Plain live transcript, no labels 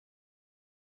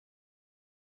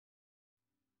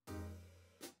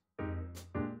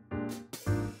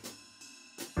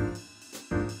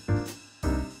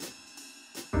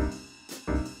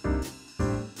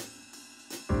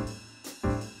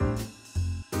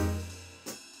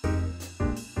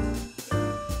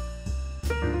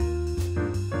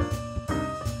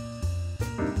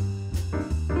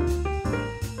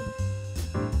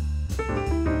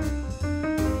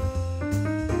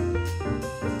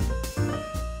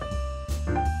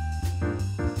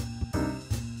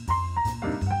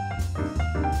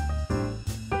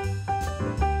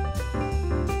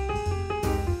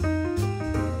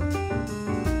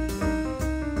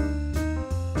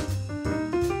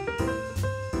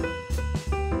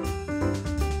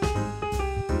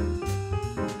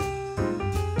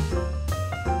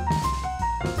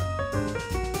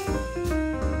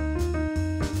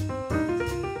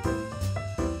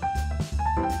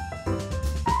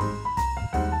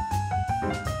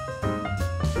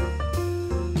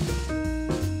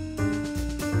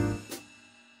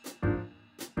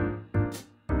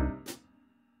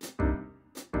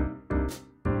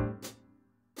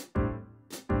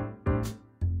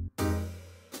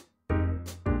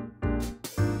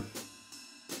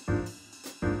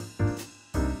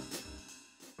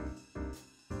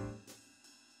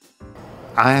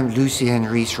I am Lucy Ann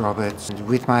Reese Roberts, and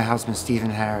with my husband Stephen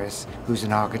Harris, who's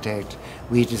an architect,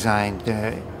 we designed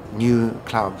the new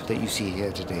club that you see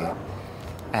here today.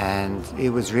 And it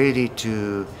was really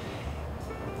to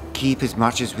keep as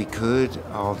much as we could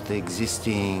of the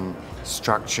existing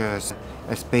structures,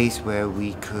 a space where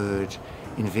we could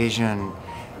envision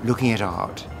looking at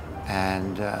art.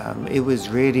 And it was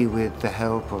really with the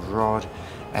help of Rod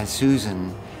and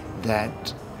Susan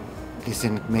that this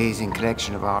amazing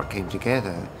collection of art came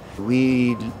together.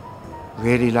 We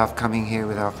really love coming here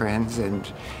with our friends, and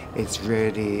it's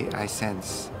really, I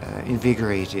sense,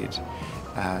 invigorated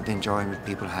the enjoyment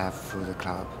people have for the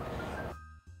club.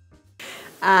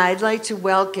 I'd like to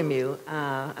welcome you,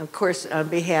 of course, on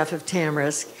behalf of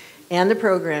Tamarisk and the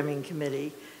Programming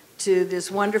Committee, to this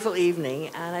wonderful evening.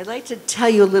 And I'd like to tell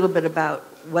you a little bit about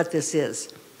what this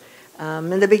is.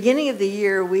 In the beginning of the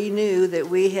year, we knew that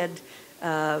we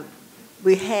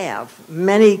have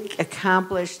many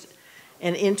accomplished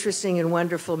and interesting and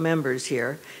wonderful members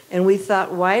here. And we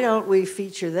thought, why don't we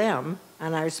feature them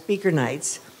on our speaker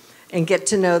nights and get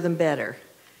to know them better?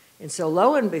 And so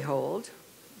lo and behold,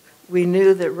 we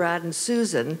knew that Rod and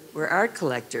Susan were art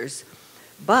collectors,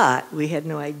 but we had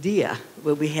no idea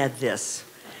when we had this.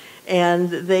 And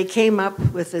they came up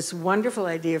with this wonderful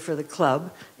idea for the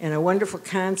club and a wonderful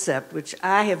concept, which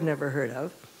I have never heard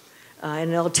of,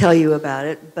 and I'll tell you about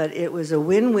it. But it was a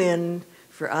win-win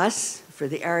for us, for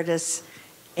the artists,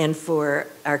 and for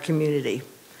our community.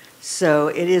 So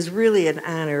it is really an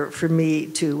honor for me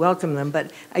to welcome them.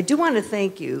 But I do want to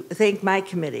thank my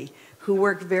committee, who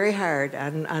worked very hard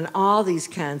on all these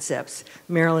concepts.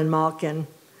 Marilyn Malkin,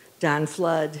 Don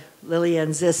Flood, Lillian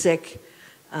Zissik,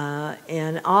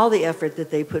 and all the effort that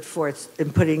they put forth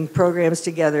in putting programs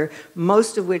together,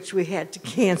 most of which we had to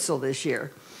cancel this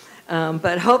year.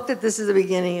 But hope that this is the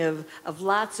beginning of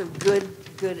lots of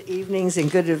good evenings and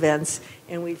good events,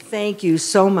 and we thank you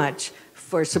so much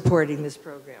for supporting this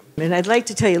program. And I'd like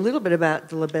to tell you a little bit about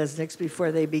the Lebesniks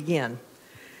before they begin.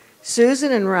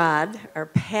 Susan and Rod are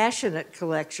passionate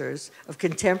collectors of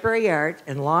contemporary art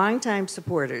and longtime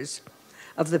supporters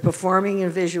of the performing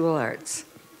and visual arts.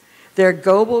 Their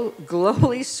globally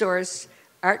sourced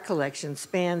art collection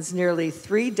spans nearly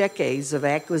 3 decades of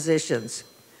acquisitions.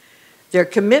 Their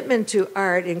commitment to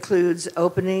art includes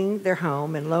opening their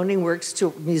home and loaning works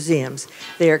to museums.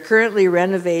 They are currently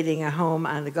renovating a home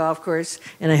on the golf course,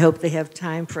 and I hope they have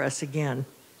time for us again.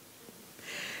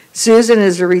 Susan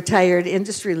is a retired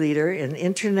industry leader in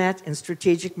internet and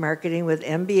strategic marketing with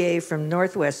MBA from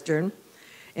Northwestern,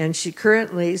 and she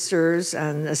currently serves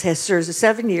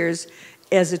 7 years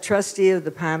as a trustee of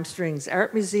the Palm Springs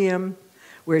Art Museum,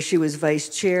 where she was vice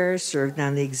chair, served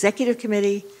on the executive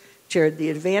committee, chaired the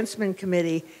advancement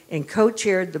committee, and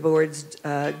co-chaired the board's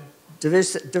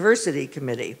diversity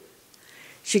committee.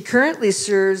 She currently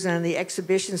serves on the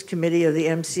exhibitions committee of the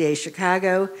MCA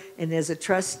Chicago and is a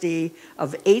trustee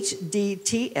of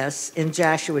HDTS in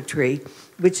Joshua Tree,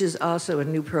 which is also a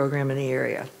new program in the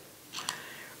area.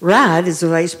 Rod is the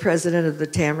vice president of the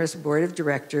Tamarisk Board of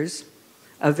Directors,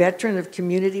 a veteran of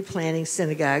community planning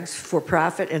synagogues,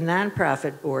 for-profit and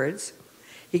nonprofit boards.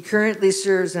 He currently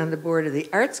serves on the board of the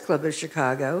Arts Club of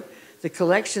Chicago, the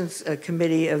Collections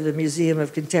Committee of the Museum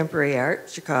of Contemporary Art,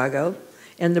 Chicago,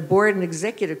 and the board and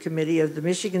executive committee of the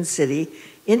Michigan City,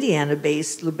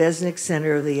 Indiana-based Lebesnik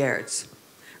Center of the Arts.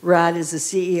 Rod is the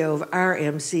CEO of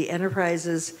RMC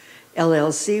Enterprises,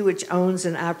 LLC, which owns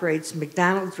and operates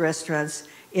McDonald's restaurants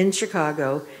in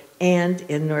Chicago and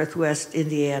in Northwest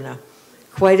Indiana.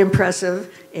 Quite impressive,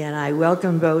 and I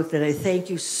welcome both, and I thank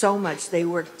you so much. They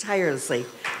worked tirelessly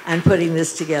on putting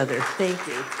this together. Thank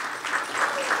you.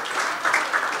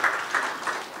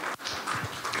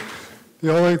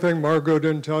 The only thing Margot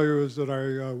didn't tell you is that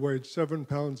I weighed 7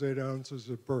 pounds, 8 ounces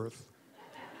at birth.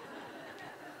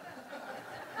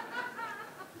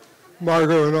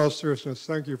 Margot, in all seriousness,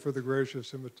 thank you for the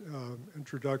gracious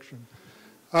introduction.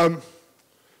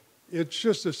 It's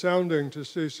just astounding to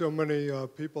see so many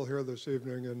people here this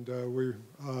evening, and we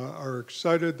are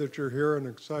excited that you're here and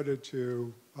excited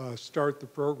to start the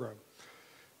program.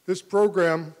 This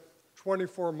program,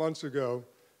 24 months ago,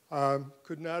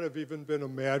 could not have even been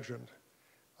imagined.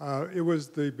 It was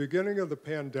the beginning of the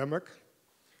pandemic,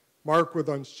 marked with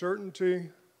uncertainty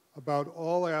about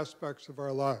all aspects of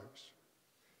our lives.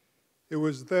 It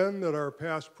was then that our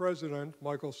past president,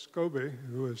 Michael Scobie,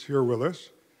 who is here with us,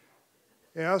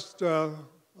 asked a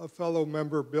fellow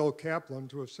member, Bill Kaplan,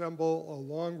 to assemble a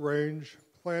long-range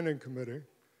planning committee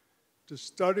to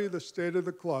study the state of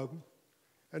the club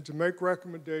and to make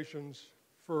recommendations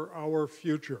for our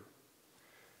future.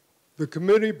 The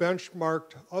committee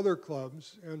benchmarked other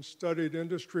clubs and studied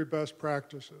industry best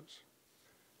practices.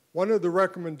 One of the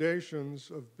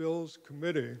recommendations of Bill's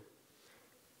committee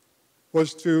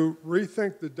was to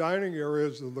rethink the dining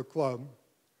areas of the club,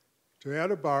 to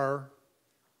add a bar,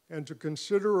 and to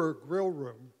consider a grill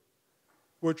room,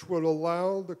 which would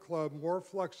allow the club more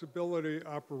flexibility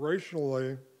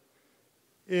operationally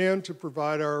and to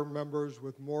provide our members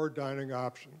with more dining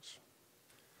options.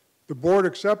 The board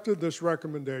accepted this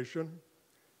recommendation,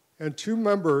 and 2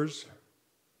 members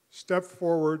stepped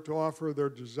forward to offer their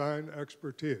design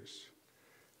expertise.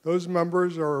 Those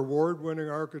members are award-winning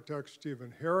architect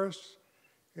Stephen Harris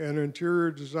and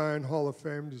Interior Design Hall of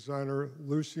Fame designer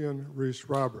Lucien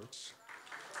Reese-Roberts.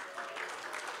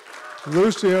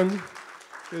 Lucien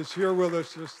is here with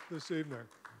us this evening.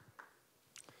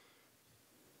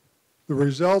 The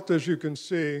result, as you can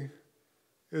see,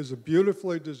 is a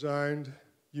beautifully designed,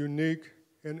 unique,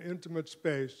 and intimate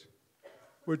space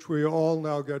which we all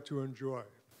now get to enjoy.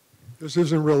 This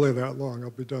isn't really that long.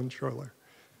 I'll be done shortly.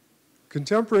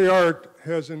 Contemporary art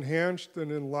has enhanced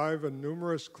and enlivened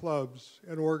numerous clubs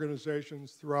and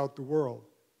organizations throughout the world.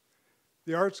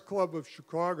 The Arts Club of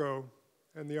Chicago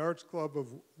and the Arts Club of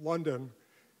London,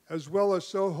 as well as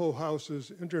Soho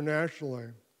houses internationally,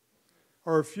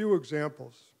 are a few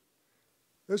examples.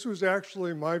 This was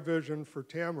actually my vision for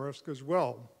Tamarisk as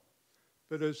well,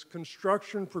 but as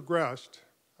construction progressed,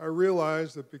 I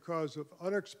realized that because of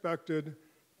unexpected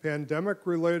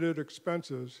pandemic-related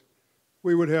expenses,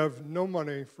 we would have no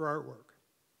money for artwork.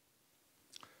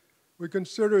 We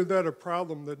considered that a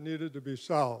problem that needed to be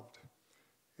solved.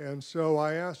 And so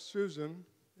I asked Susan,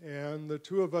 and the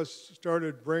 2 of us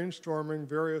started brainstorming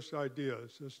various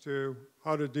ideas as to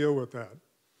how to deal with that.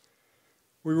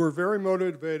 We were very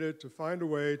motivated to find a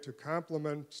way to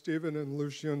complement Stephen and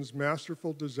Lucien's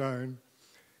masterful design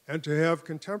and to have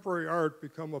contemporary art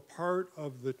become a part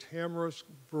of the Tamarisk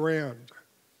brand.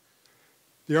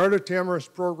 The Art of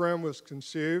Tamarisk program was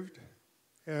conceived,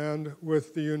 and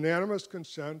with the unanimous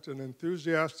consent and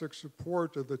enthusiastic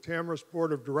support of the Tamarisk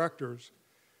Board of Directors,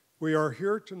 we are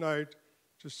here tonight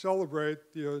to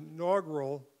celebrate the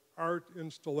inaugural art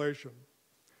installation.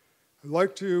 I'd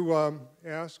like to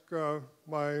ask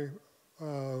my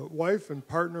wife and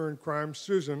partner in crime,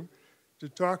 Susan, to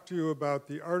talk to you about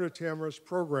the Art of Tamarisk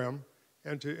program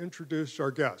and to introduce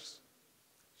our guests.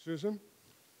 Susan?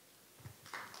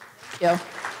 Thank you.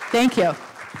 Thank you.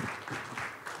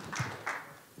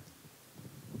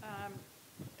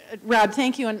 Rod,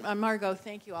 thank you, and Margot,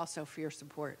 thank you also for your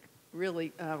support.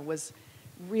 Really was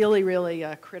really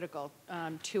critical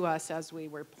to us as we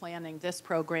were planning this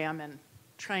program and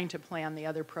trying to plan the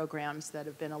other programs that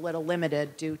have been a little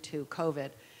limited due to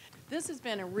COVID. This has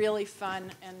been a really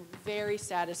fun and very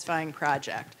satisfying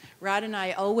project. Rod and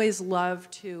I always love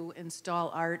to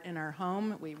install art in our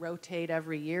home. We rotate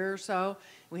every year or so.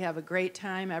 We have a great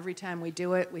time. Every time we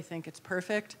do it, we think it's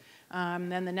perfect.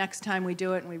 Then the next time we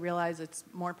do it and we realize it's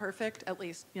more perfect, at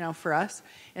least, you know, for us.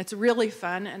 It's really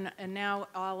fun, and now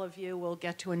all of you will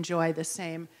get to enjoy the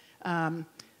same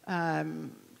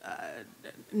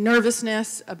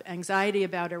nervousness, anxiety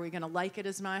about are we going to like it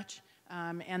as much,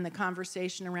 and the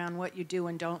conversation around what you do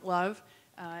and don't love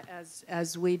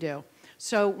as we do.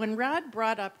 So when Rod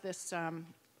brought up this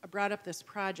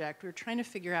project, we were trying to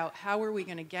figure out how were we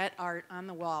going to get art on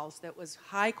the walls that was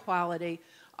high quality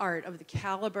art of the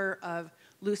caliber of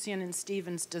Lucien and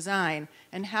Stephen's design,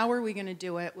 and how were we going to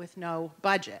do it with no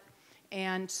budget.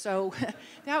 And so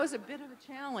that was a bit of a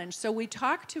challenge. So we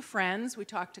talked to friends, we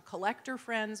talked to collector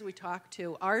friends, we talked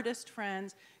to artist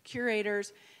friends,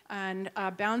 curators, and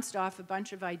bounced off a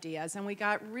bunch of ideas. And we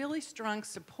got really strong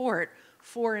support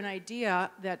for an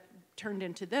idea that turned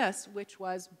into this, which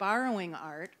was borrowing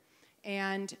art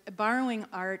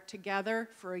together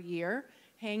for a year,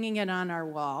 hanging it on our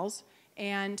walls,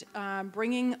 and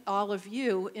bringing all of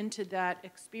you into that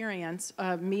experience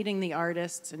of meeting the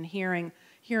artists and hearing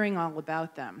all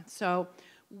about them. So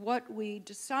what we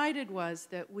decided was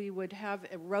that we would have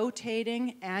a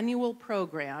rotating annual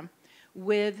program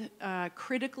with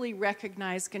critically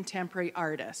recognized contemporary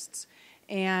artists.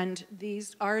 And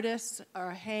these artists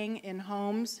hang in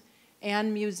homes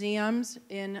and museums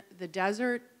in the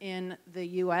desert, in the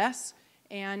US,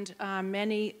 and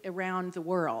many around the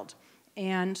world.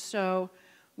 And so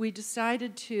we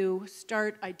decided to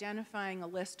start identifying a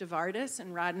list of artists,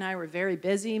 and Rod and I were very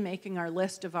busy making our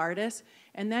list of artists.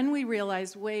 And then we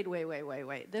realized,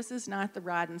 wait, this is not the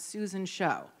Rod and Susan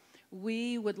show.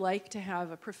 We would like to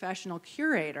have a professional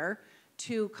curator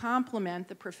to complement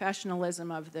the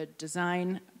professionalism of the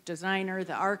designer,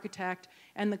 the architect,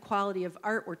 and the quality of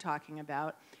art we're talking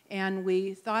about. And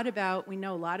we thought about, we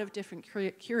know a lot of different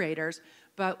curators,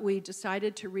 but we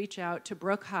decided to reach out to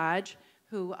Brooke Hodge,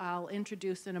 who I'll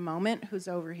introduce in a moment, who's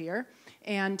over here.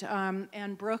 And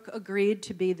Brooke agreed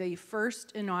to be the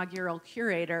first inaugural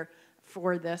curator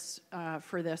for this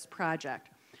project.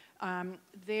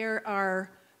 There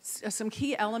are some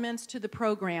key elements to the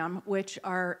program which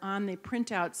are on the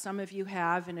printout some of you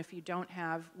have, and if you don't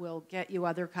have, we'll get you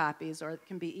other copies or it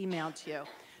can be emailed to you.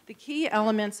 The key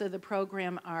elements of the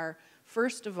program are,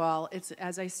 first of all, it's,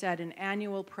 as I said, an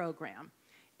annual program.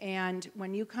 And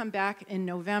when you come back in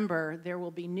November, there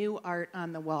will be new art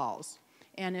on the walls.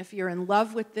 And if you're in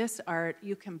love with this art,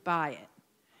 you can buy it.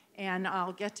 And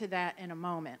I'll get to that in a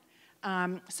moment.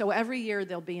 So every year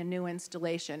there'll be a new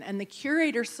installation. And the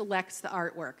curator selects the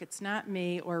artwork. It's not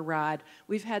me or Rod.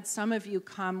 We've had some of you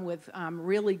come with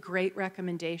really great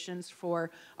recommendations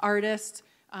for artists,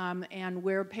 and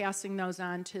we're passing those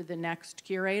on to the next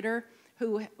curator,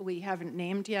 who we haven't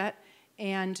named yet.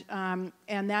 And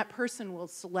that person will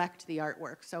select the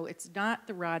artwork. So it's not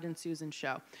the Rod and Susan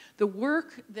show. The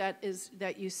work that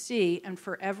you see, and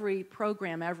for every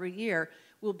program every year,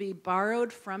 will be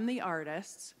borrowed from the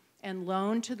artists and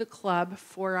loaned to the club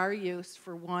for our use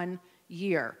for 1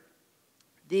 year.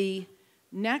 The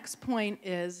next point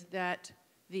is that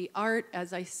the art,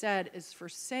 as I said, is for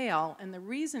sale, and the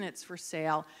reason it's for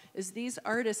sale is these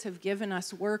artists have given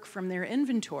us work from their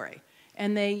inventory.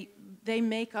 And they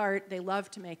make art, they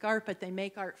love to make art, but they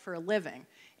make art for a living.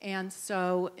 And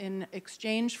so in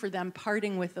exchange for them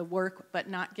parting with the work but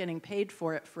not getting paid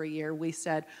for it for a year, we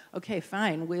said, okay,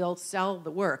 fine, we'll sell the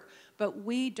work. But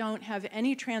we don't have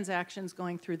any transactions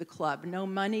going through the club. No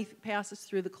money passes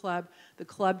through the club. The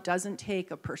club doesn't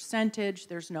take a percentage.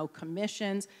 There's no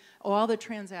commissions. All the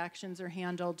transactions are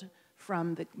handled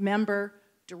from the member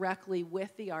directly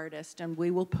with the artist, and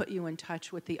we will put you in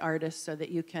touch with the artist so that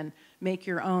you can make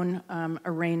your own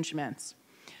arrangements.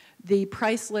 The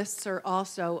price lists are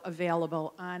also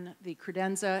available on the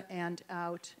credenza and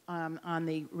out on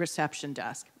the reception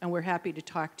desk, and we're happy to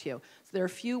talk to you. So there are a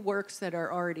few works that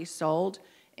are already sold,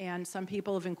 and some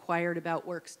people have inquired about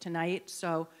works tonight,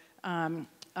 so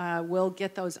we'll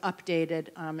get those updated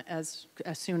as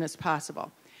soon as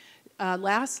possible.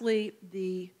 Lastly,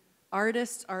 the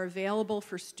artists are available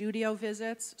for studio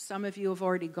visits. Some of you have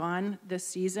already gone this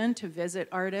season to visit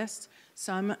artists.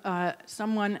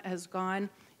 Someone has gone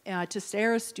to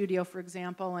Sarah's studio, for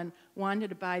example, and wanted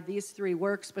to buy these 3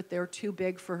 works, but they're too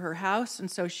big for her house,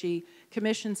 and so she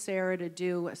commissioned Sarah to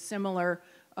do a similar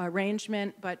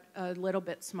arrangement, but a little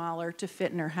bit smaller to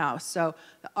fit in her house. So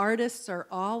the artists are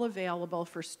all available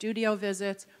for studio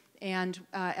visits, and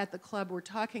at the club we're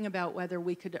talking about whether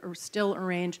we could still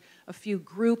arrange a few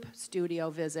group studio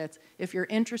visits. If you're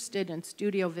interested in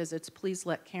studio visits, please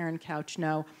let Karen Couch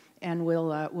know, and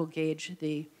we'll gauge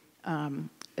the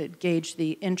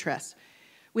interest.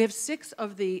 We have 6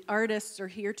 of the artists are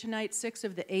here tonight, 6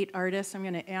 of the 8 artists. I'm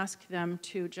going to ask them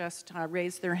to just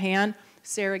raise their hand.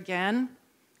 Sarah Genn,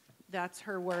 that's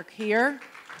her work here.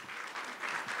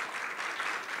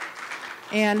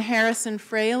 And Harrison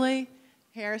Fraley.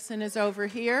 Harrison is over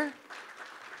here.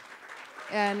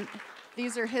 And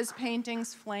these are his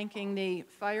paintings flanking the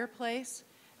fireplace.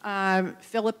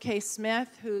 Philip K.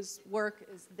 Smith, whose work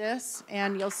is this,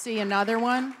 and you'll see another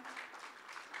one.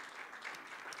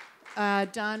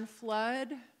 Don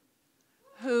Flood,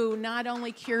 who not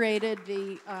only curated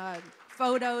the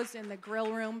photos in the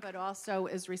grill room, but also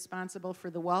is responsible for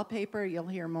the wallpaper. You'll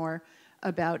hear more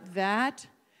about that.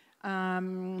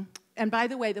 And by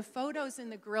the way, the photos in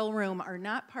the grill room are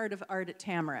not part of Art at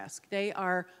Tamarisk. They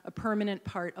are a permanent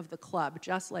part of the club,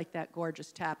 just like that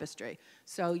gorgeous tapestry.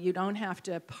 So you don't have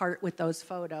to part with those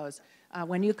photos.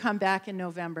 When you come back in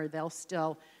November, they'll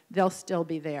still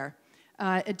be there.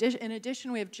 In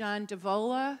addition, we have John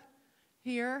Davola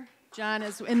here. John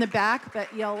is in the back,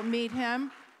 but you'll meet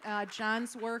him.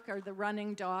 John's work are the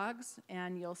running dogs,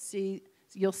 and you'll see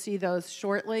those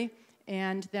shortly.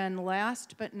 And then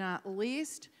last but not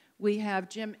least, we have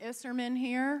Jim Isserman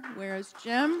here. Where's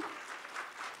Jim?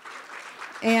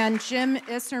 And Jim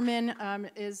Isserman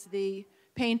is the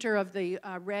painter of the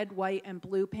red, white, and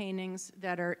blue paintings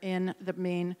that are in the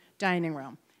main dining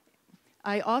room.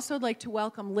 I also like to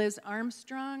welcome Liz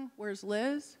Armstrong. Where's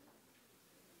Liz?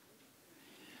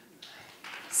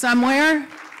 Somewhere.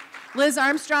 Liz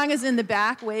Armstrong is in the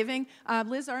back waving.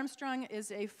 Liz Armstrong is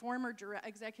a former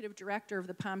executive director of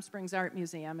the Palm Springs Art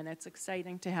Museum, and it's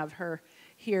exciting to have her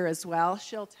here as well.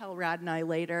 She'll tell Rod and I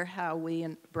later how we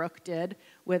and Brooke did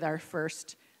with our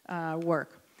first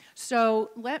work.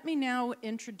 So let me now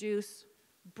introduce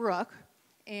Brooke,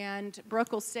 and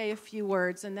Brooke will say a few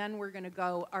words, and then we're going to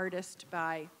go artist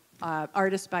by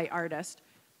artist.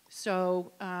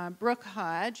 So Brooke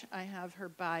Hodge, I have her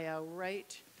bio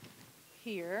right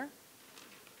here.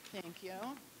 Thank you.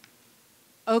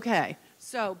 Okay,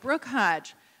 so Brooke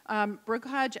Hodge. Brooke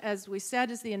Hodge, as we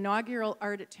said, is the inaugural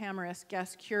Art at Tamarisk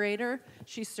guest curator.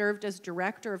 She served as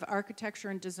Director of Architecture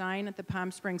and Design at the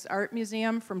Palm Springs Art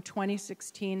Museum from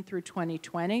 2016 through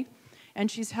 2020.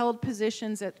 And she's held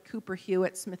positions at Cooper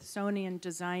Hewitt Smithsonian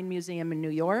Design Museum in New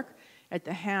York, at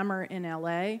the Hammer in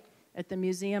LA, at the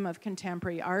Museum of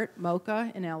Contemporary Art,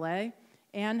 MoCA in LA,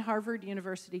 and Harvard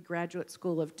University Graduate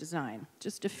School of Design.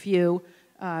 Just a few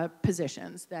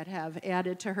positions that have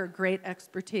added to her great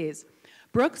expertise.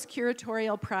 Brooke's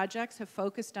curatorial projects have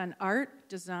focused on art,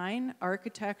 design,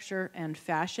 architecture, and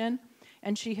fashion,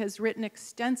 and she has written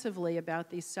extensively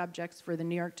about these subjects for the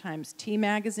New York Times T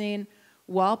Magazine,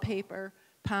 Wallpaper,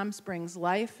 Palm Springs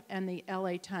Life, and the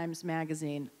LA Times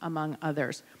Magazine, among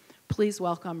others. Please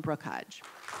welcome Brooke Hodge.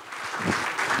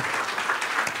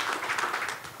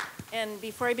 And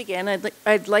before I begin,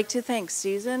 I'd like to thank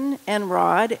Susan and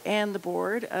Rod and the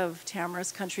board of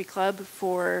Tamarisk Country Club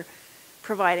for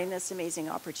providing this amazing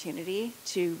opportunity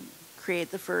to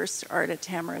create the first Art at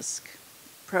Tamarisk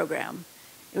program.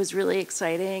 It was really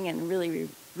exciting and really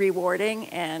rewarding,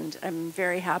 and I'm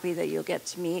very happy that you'll get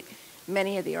to meet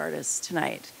many of the artists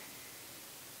tonight.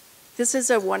 This is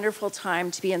a wonderful time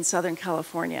to be in Southern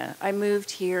California. I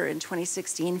moved here in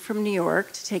 2016 from New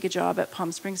York to take a job at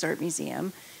Palm Springs Art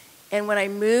Museum. And when I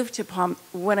moved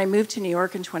to New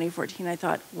York in 2014, I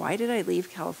thought, why did I leave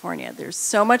California? There's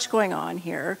so much going on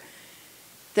here.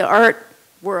 The art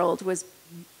world was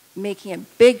making a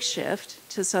big shift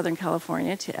to Southern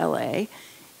California, to LA,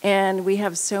 and we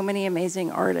have so many amazing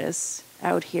artists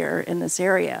out here in this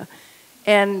area.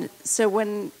 And so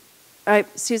when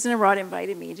Susan and Rod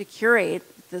invited me to curate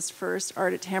this first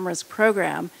Art at Tamarisk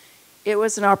program, it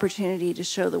was an opportunity to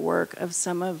show the work of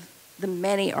some of the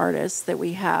many artists that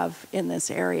we have in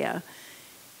this area.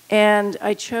 And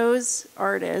I chose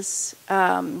artists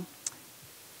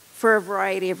for a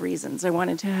variety of reasons. I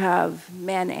wanted to have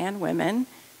men and women,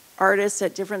 artists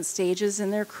at different stages in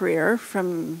their career,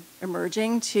 from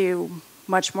emerging to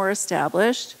much more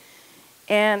established,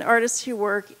 and artists who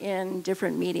work in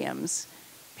different mediums: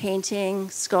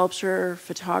 painting, sculpture,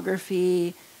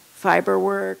 photography, fiber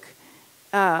work.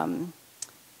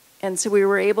 And so we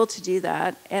were able to do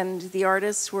that, and the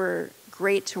artists were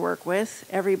great to work with.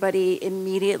 Everybody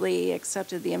immediately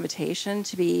accepted the invitation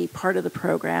to be part of the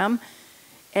program,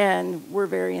 and were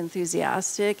very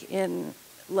enthusiastic in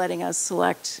letting us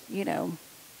select,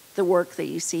 the work that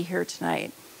you see here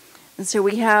tonight. And so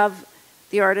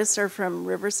the artists are from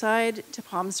Riverside to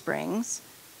Palm Springs,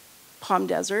 Palm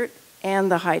Desert,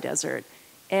 and the High Desert.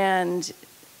 And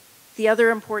the other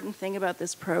important thing about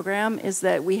this program is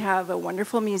that we have a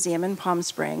wonderful museum in Palm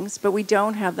Springs, but we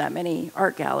don't have that many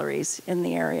art galleries in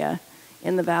the area,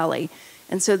 in the valley.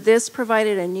 And so this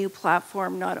provided a new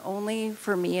platform not only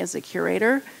for me as a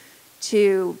curator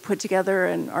to put together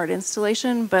an art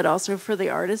installation, but also for the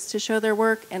artists to show their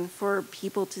work and for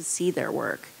people to see their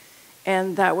work.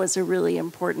 And that was a really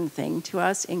important thing to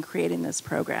us in creating this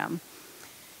program.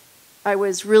 I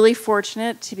was really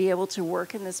fortunate to be able to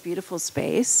work in this beautiful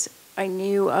space. I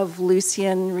knew of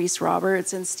Lucian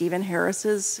Reese-Roberts and Stephen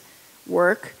Harris's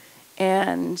work,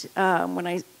 and when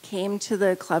I came to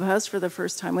the clubhouse for the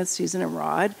first time with Susan and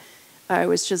Rod, I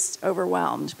was just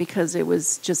overwhelmed because it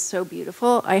was just so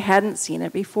beautiful. I hadn't seen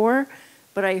it before,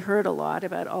 but I heard a lot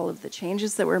about all of the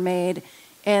changes that were made,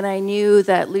 and I knew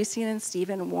that Lucian and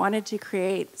Stephen wanted to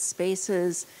create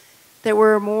spaces that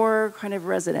were more kind of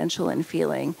residential in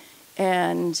feeling,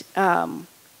 and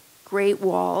great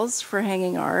walls for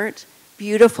hanging art,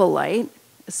 beautiful light,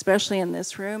 especially in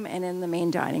this room and in the main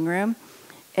dining room,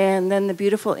 and then the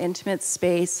beautiful intimate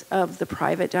space of the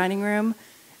private dining room,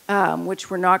 which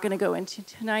we're not going to go into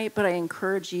tonight, but I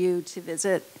encourage you to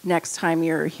visit next time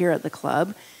you're here at the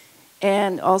club,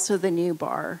 and also the new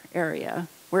bar area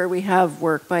where we have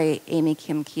work by Amy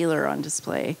Kim Keeler on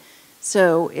display.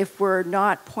 So if we're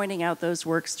not pointing out those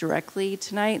works directly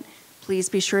tonight, please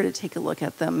be sure to take a look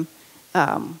at them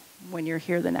when you're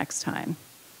here the next time.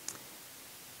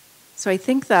 So I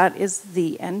think that is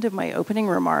the end of my opening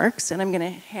remarks, and I'm going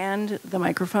to hand the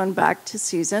microphone back to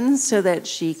Susan so that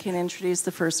she can introduce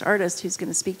the first artist who's going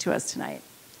to speak to us tonight.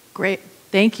 Great.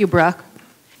 Thank you, Brooke.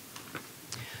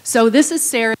 So this is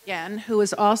Sarah again, who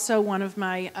is also one of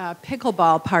my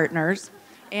pickleball partners.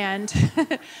 And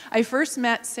I first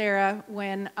met Sarah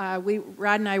when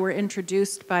Rod and I were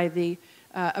introduced by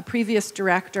a previous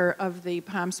director of the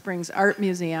Palm Springs Art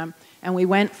Museum, and we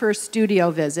went for a studio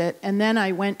visit, and then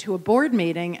I went to a board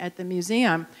meeting at the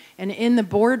museum, and in the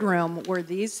boardroom were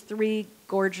these three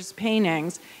gorgeous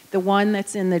paintings, the one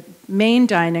that's in the main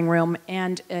dining room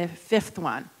and a fifth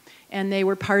one. and they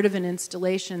were part of an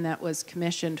installation that was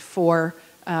commissioned for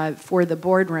the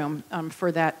boardroom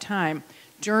for that time.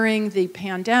 During the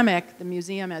pandemic, the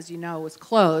museum, as you know, was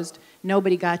closed.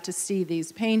 Nobody got to see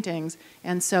these paintings,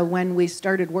 and so when we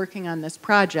started working on this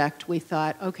project, we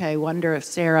thought, okay, wonder if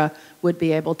Sarah would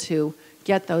be able to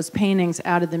get those paintings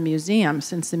out of the museum,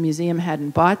 since the museum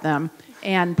hadn't bought them,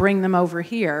 and bring them over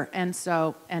here, and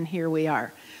here we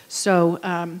are. So,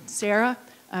 Sarah,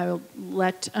 I'll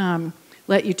let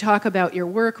you talk about your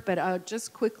work, but I'll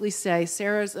just quickly say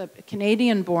Sarah's a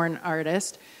Canadian-born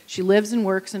artist. She lives and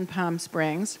works in Palm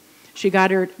Springs. She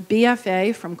got her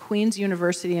BFA from Queen's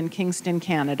University in Kingston,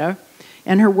 Canada,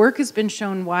 and her work has been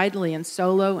shown widely in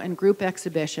solo and group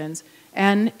exhibitions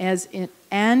and is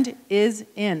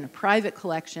in private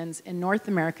collections in North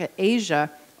America, Asia,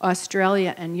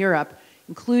 Australia, and Europe,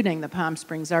 including the Palm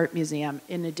Springs Art Museum,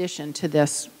 in addition to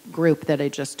this group that I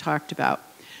just talked about.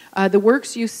 The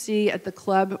works you see at the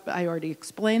club, I already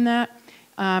explained that.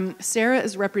 Sarah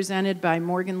is represented by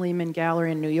Morgan Lehman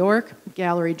Gallery in New York,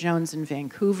 Gallery Jones in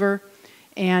Vancouver,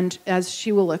 and as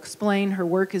she will explain, her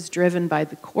work is driven by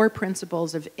the core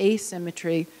principles of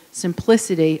asymmetry,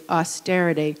 simplicity,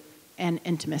 austerity, and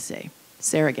intimacy.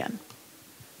 Sarah again.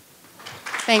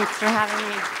 Thanks for having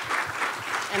me.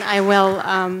 And I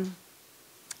will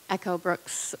echo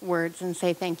Brooke's words and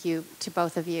say thank you to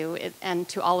both of you and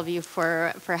to all of you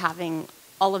for having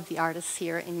all of the artists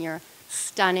here in your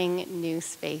stunning new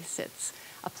space. It's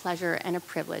a pleasure and a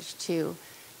privilege to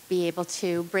be able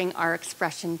to bring our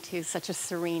expression to such a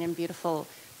serene and beautiful,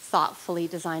 thoughtfully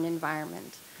designed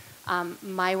environment.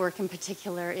 My work in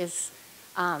particular is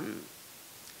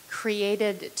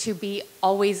created to be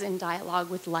always in dialogue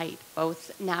with light,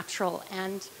 both natural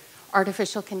and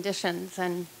artificial conditions.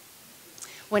 And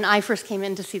when I first came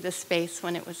in to see this space,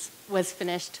 when it was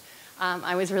finished,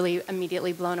 I was really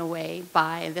immediately blown away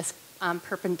by this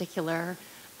perpendicular,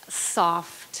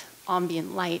 soft,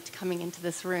 ambient light coming into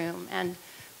this room, and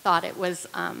thought it was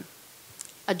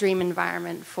a dream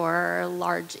environment for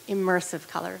large, immersive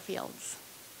color fields.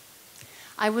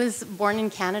 I was born in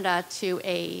Canada to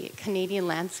a Canadian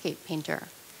landscape painter.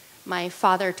 My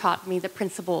father taught me the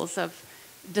principles of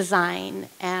design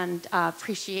and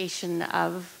appreciation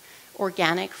of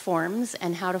organic forms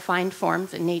and how to find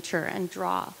forms in nature and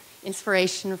draw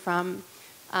inspiration from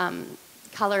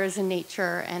colors in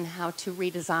nature and how to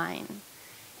redesign.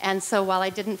 And so while I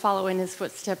didn't follow in his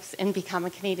footsteps and become a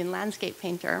Canadian landscape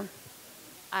painter,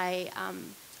 I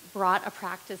brought a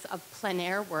practice of plein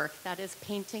air work, that is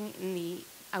painting in the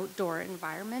outdoor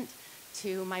environment,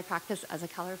 to my practice as a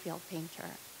color field painter.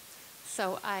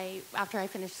 So after I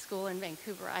finished school in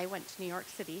Vancouver, I went to New York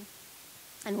City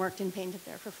and worked and painted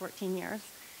there for 14 years.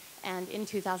 And in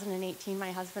 2018,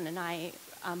 my husband and I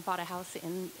bought a house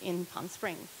in Palm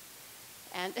Springs.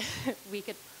 And we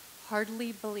could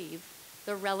hardly believe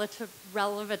the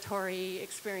revelatory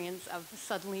experience of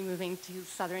suddenly moving to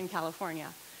Southern California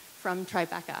from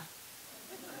Tribeca.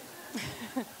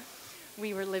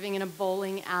 We were living in a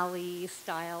bowling alley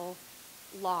style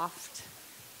loft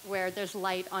where there's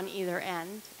light on either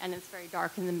end and it's very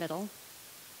dark in the middle.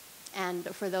 And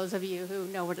for those of you who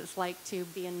know what it's like to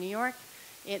be in New York,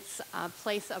 it's a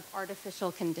place of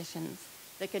artificial conditions.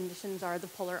 The conditions are the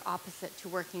polar opposite to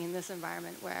working in this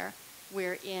environment where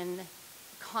we're in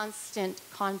constant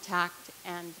contact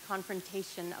and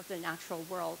confrontation of the natural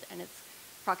world, and its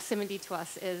proximity to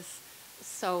us is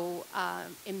so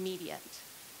immediate.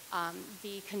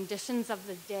 The conditions of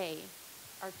the day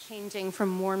are changing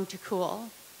from warm to cool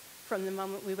from the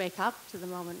moment we wake up to the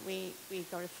moment we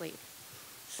go to sleep.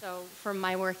 So for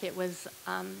my work, it was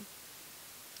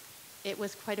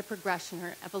quite a progression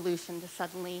or evolution to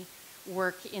suddenly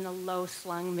work in a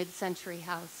low-slung mid-century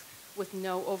house with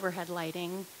no overhead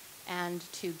lighting, and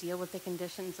to deal with the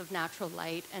conditions of natural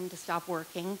light, and to stop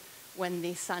working when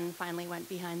the sun finally went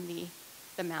behind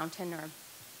the mountain, or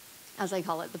as I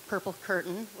call it, the purple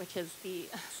curtain, which is the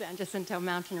San Jacinto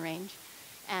mountain range,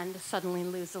 and suddenly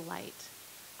lose the light.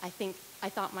 I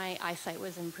thought my eyesight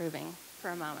was improving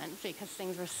for a moment because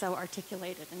things were so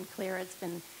articulated and clear. It's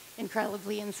been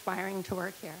incredibly inspiring to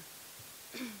work here.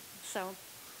 So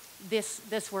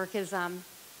this work is a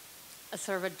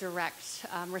sort of a direct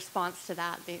response to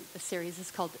that. The series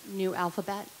is called New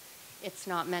Alphabet. It's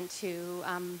not meant to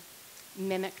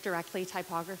mimic directly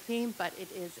typography, but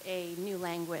it is a new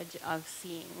language of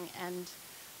seeing and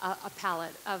a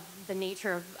palette of the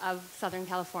nature of Southern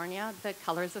California, the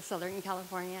colors of Southern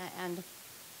California, and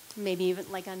maybe even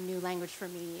like a new language for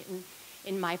me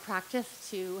in my practice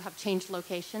to have changed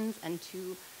locations and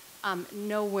to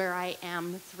know where I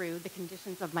am through the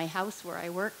conditions of my house where I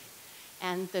work,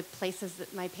 and the places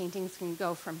that my paintings can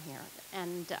go from here.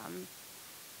 And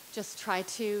just try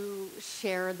to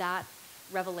share that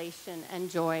revelation and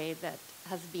joy that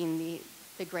has been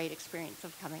the great experience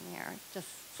of coming here just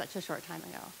such a short time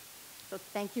ago. So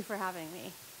thank you for having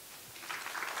me.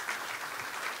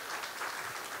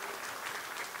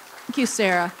 Thank you,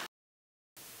 Sarah.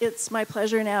 It's my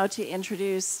pleasure now to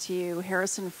introduce to you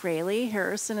Harrison Fraley.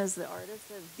 Harrison is the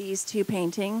artist of these two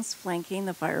paintings flanking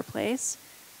the fireplace.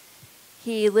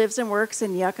 He lives and works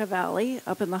in Yucca Valley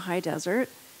up in the high desert,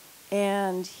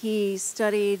 and he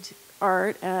studied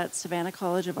art at Savannah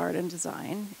College of Art and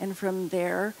Design, and from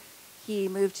there he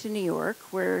moved to New York,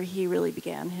 where he really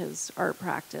began his art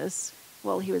practice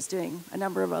while he was doing a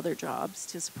number of other jobs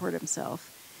to support himself.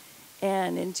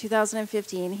 And in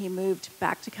 2015, he moved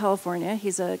back to California.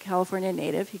 He's a California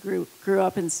native. He grew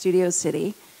up in Studio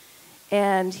City,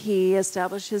 and he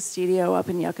established his studio up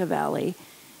in Yucca Valley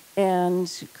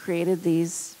and created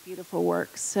these beautiful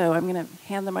works. So I'm going to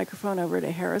hand the microphone over to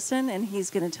Harrison, and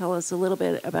he's going to tell us a little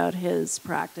bit about his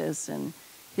practice and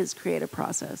his creative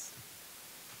process.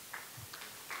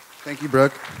 Thank you,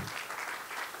 Brooke.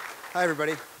 Hi,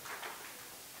 everybody.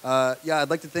 I'd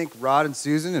like to thank Rod and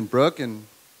Susan and Brooke and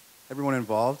everyone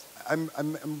involved. I'm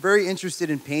very interested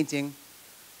in painting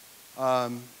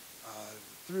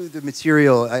through the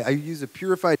material. I use a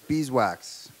purified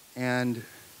beeswax, and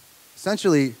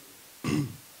essentially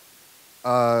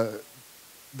the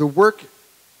work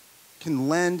can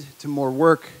lend to more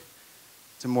work,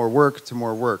 to more work, to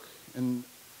more work. And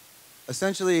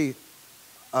essentially,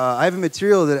 I have a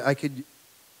material that I could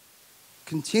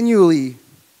continually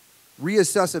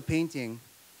reassess a painting,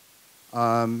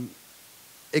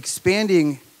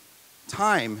 expanding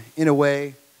time in a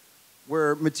way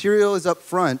where material is up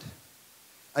front,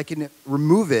 I can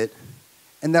remove it,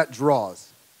 and that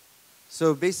draws.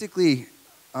 So basically,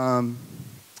 my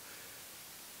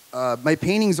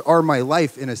paintings are my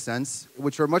life in a sense,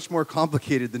 which are much more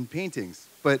complicated than paintings.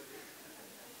 But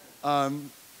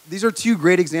these are two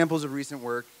great examples of recent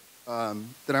work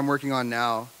that I'm working on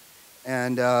now.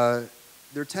 And they're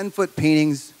 10-foot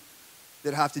paintings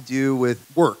that have to do with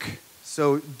work.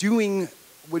 So doing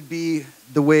would be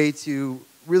the way to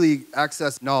really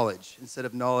access knowledge instead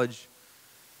of knowledge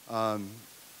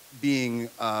being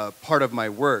part of my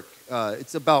work.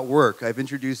 It's about work. I've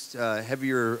introduced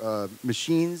heavier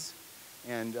machines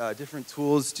and different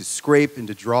tools to scrape and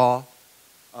to draw.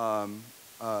 I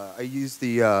use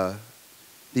the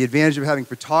advantage of having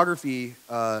photography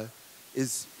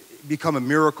is become a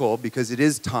miracle because it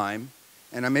is time,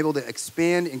 and I'm able to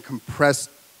expand and compress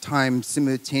time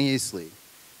simultaneously. And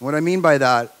what I mean by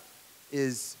that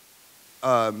is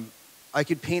I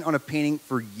could paint on a painting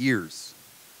for years.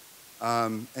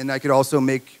 And I could also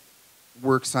make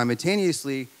work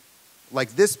simultaneously,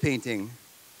 like this painting,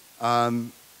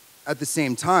 at the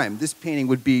same time. This painting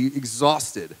would be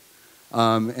exhausted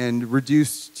and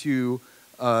reduced to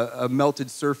a melted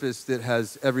surface that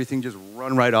has everything just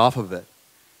run right off of it,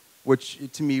 which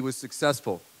to me was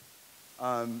successful.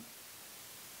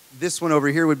 This one over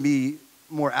here would be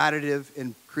more additive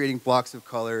in creating blocks of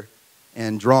color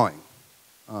and drawing,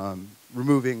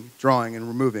 removing, drawing, and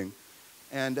removing.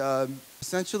 And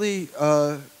essentially,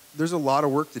 there's a lot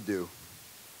of work to do.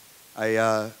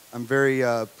 I'm very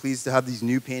pleased to have these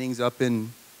new paintings up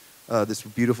in this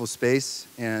beautiful space.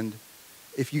 And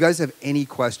if you guys have any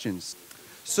questions.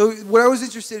 So what I was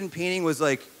interested in painting was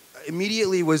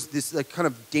immediately was this kind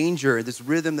of danger, this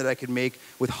rhythm that I could make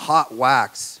with hot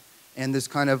wax and this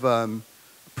kind of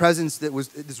presence that was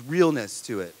this realness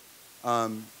to it.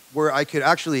 Where I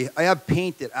have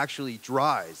paint that actually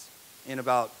dries in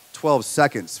about 12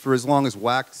 seconds for as long as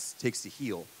wax takes to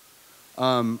heal.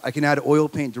 I can add oil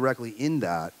paint directly in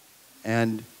that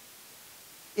and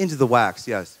into the wax,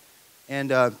 yes.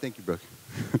 And thank you, Brooke.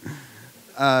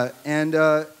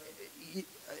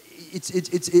 It's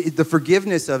the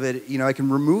forgiveness of it, I can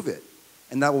remove it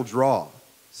and that will draw.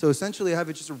 So essentially I have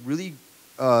just a really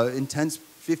intense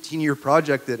 15-year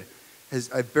project that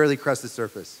I've barely crushed the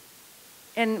surface.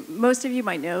 And most of you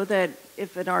might know that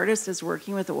if an artist is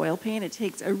working with oil paint, it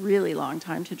takes a really long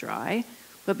time to dry.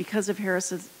 But because of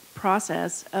Harris's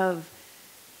process of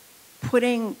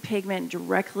putting pigment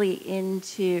directly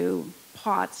into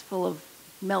pots full of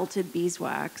melted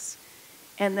beeswax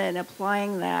and then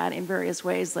applying that in various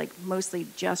ways, like mostly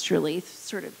gesturally,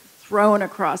 sort of thrown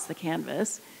across the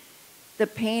canvas, the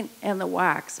paint and the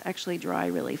wax actually dry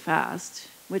really fast,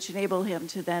 which enable him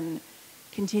to then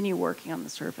continue working on the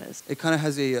surface. It kind of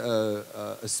has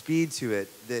a speed to it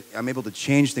that I'm able to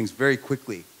change things very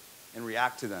quickly and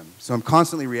react to them. So I'm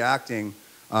constantly reacting,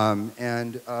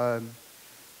 there's a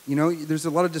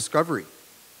lot of discovery.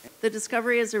 The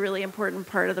discovery is a really important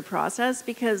part of the process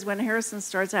because when Harrison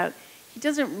starts out, he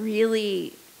doesn't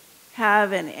really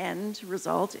have an end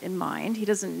result in mind. He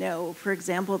doesn't know, for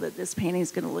example, that this painting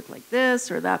is going to look like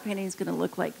this or that painting is going to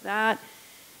look like that.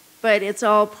 But it's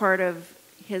all part of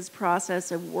his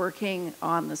process of working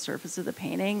on the surface of the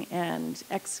painting and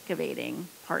excavating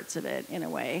parts of it in a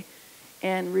way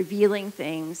and revealing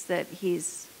things that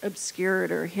he's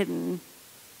obscured or hidden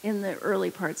in the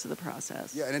early parts of the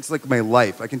process. Yeah, and it's like my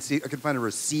life. I can find a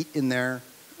receipt in there.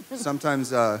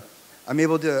 Sometimes I'm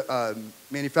able to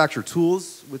manufacture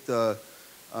tools with the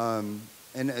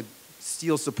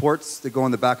steel supports that go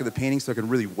on the back of the painting so I can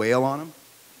really wail on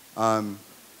them.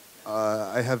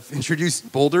 I have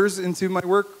introduced boulders into my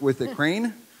work with a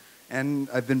crane, and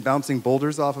I've been bouncing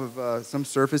boulders off of some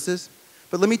surfaces.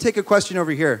 But let me take a question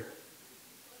over here.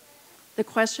 The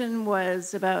question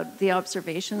was about the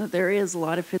observation that there is a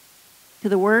lot of physics to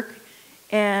the work,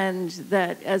 and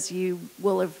that, as you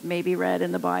will have maybe read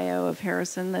in the bio of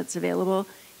Harrison that's available,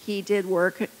 he did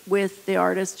work with the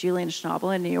artist Julian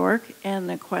Schnabel in New York, and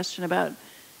the question about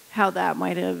how that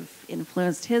might have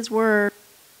influenced his work,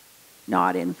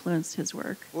 not influenced his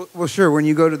work. Well, sure. When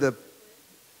you go to the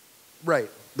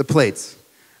plates,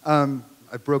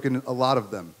 I've broken a lot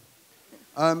of them.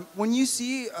 When you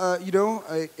see,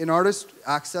 an artist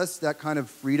access that kind of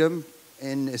freedom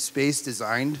in a space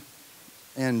designed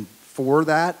and for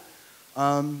that,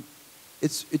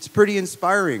 it's pretty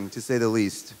inspiring, to say the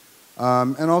least.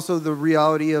 And also the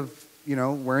reality of,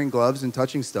 wearing gloves and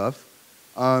touching stuff,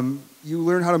 you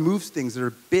learn how to move things that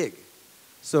are big.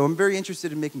 So I'm very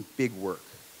interested in making big work,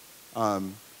 to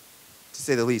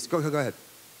say the least. Go ahead.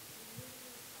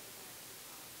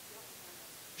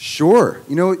 Sure.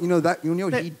 He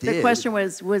did. The question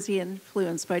was he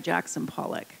influenced by Jackson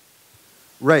Pollock?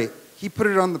 Right. He put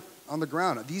it on the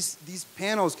ground. These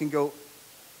panels can go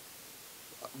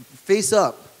face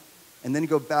up and then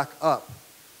go back up,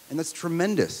 and that's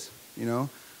tremendous.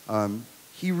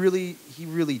 He really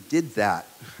did that.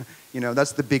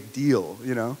 That's the big deal.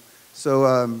 So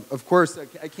of course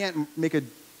I can't make a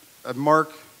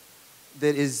mark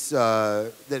that is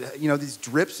these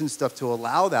drips and stuff to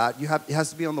allow that. It has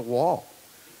to be on the wall.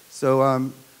 So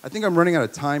I think I'm running out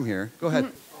of time here. Go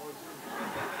ahead.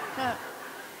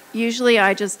 Usually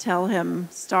I just tell him,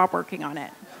 stop working on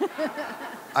it.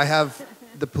 I have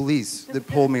the police that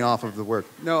pull me off of the work.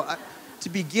 No, to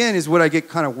begin is what I get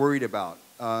kind of worried about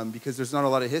because there's not a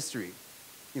lot of history.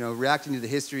 Reacting to the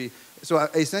history. So I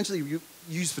essentially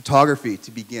use photography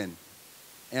to begin.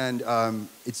 And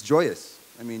it's joyous.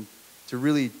 To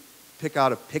really pick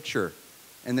out a picture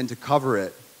and then to cover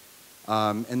it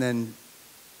and then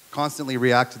constantly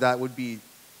react to that would be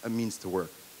a means to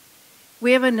work.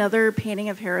 We have another painting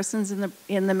of Harrison's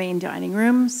in the main dining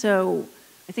room, so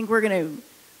I think we're going to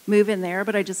move in there,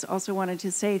 but I just also wanted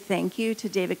to say thank you to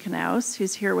David Knaus,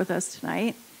 who's here with us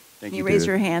tonight. Thank Can you, you raise David.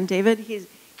 your hand, David?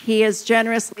 He has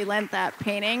generously lent that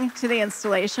painting to the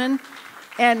installation,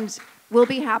 and we'll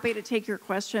be happy to take your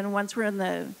question once we're in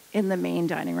the main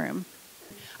dining room.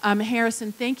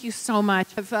 Harrison, thank you so much.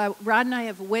 Rod and I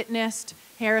have witnessed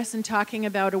Harrison talking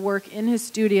about a work in his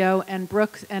studio, and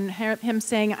Brooke and him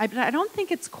saying, I don't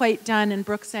think it's quite done, and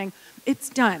Brooke saying, it's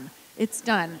done. It's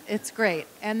done. It's great.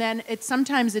 And then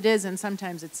sometimes it is and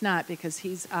sometimes it's not because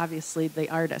he's obviously the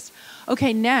artist.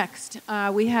 Okay, next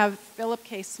we have Philip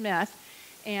K. Smith.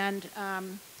 And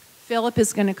Philip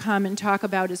is going to come and talk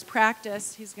about his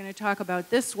practice. He's going to talk about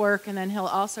this work, and then he'll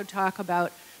also talk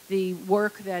about the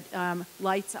work that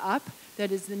lights up, that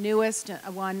is the newest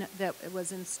one that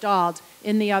was installed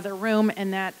in the other room,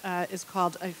 and that is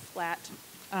called a flat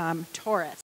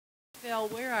torus. Phil,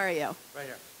 where are you? Right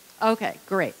here. Okay,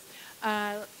 great.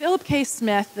 Philip K.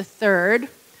 Smith III,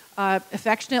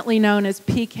 affectionately known as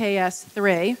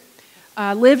PKS3,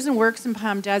 lives and works in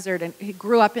Palm Desert, and he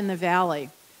grew up in the valley.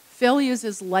 Phil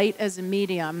uses light as a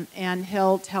medium, and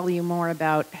he'll tell you more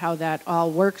about how that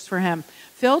all works for him.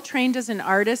 Phil trained as an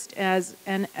artist as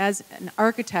an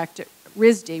architect at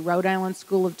RISD, Rhode Island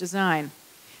School of Design.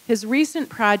 His recent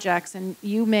projects, and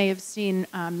you may have seen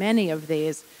many of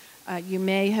these, you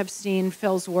may have seen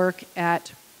Phil's work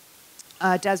at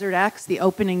Desert X, the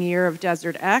opening year of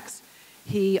Desert X.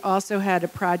 He also had a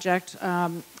project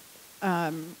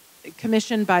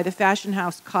commissioned by the fashion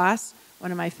house COS,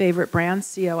 one of my favorite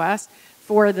brands, COS,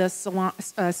 for the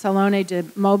Salone di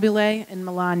Mobile in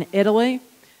Milan, Italy.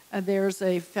 There's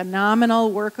a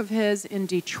phenomenal work of his in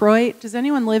Detroit. Does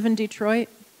anyone live in Detroit?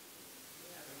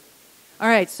 All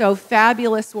right, so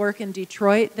fabulous work in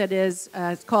Detroit that is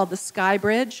it's called the Sky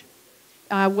Bridge.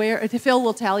 where Phil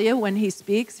will tell you when he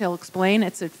speaks. He'll explain.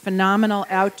 It's a phenomenal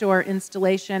outdoor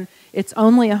installation. It's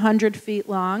only 100 feet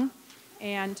long,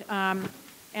 and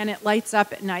it lights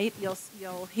up at night.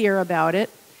 You'll hear about it.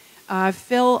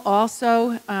 Phil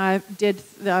also did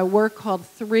the work called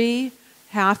 3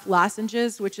 Half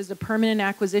Lozenges, which is a permanent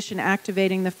acquisition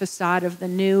activating the facade of the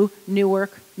new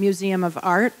Newark Museum of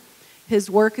Art. His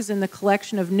work is in the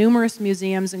collection of numerous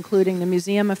museums, including the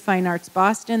Museum of Fine Arts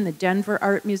Boston, the Denver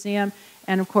Art Museum,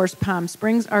 and of course Palm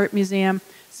Springs Art Museum.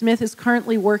 Smith is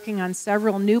currently working on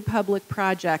several new public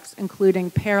projects, including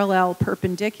Parallel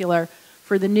Perpendicular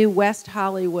for the new West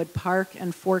Hollywood Park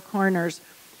and Four Corners,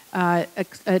 and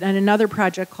another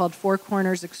project called Four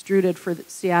Corners Extruded for the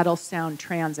Seattle Sound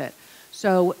Transit.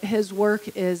 So his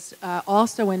work is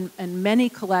also in many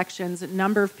collections. A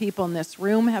number of people in this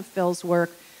room have Phil's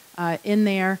work in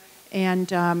there, and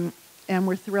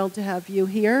we're thrilled to have you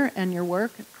here and your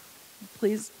work.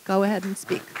 Please go ahead and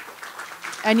speak.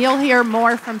 And you'll hear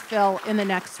more from Phil in the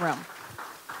next room.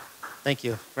 Thank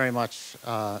you very much,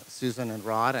 Susan and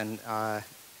Rod,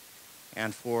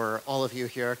 and for all of you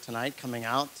here tonight coming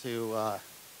out to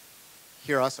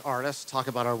hear us artists talk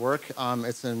about our work.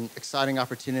 It's an exciting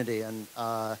opportunity, and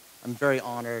I'm very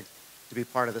honored to be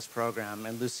part of this program.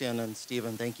 And Lucien and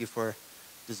Stephen, thank you for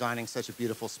designing such a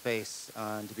beautiful space,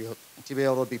 and to be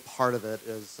able to be part of it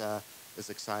is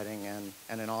exciting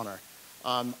and an honor.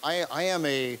 I am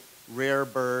a rare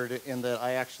bird in that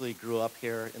I actually grew up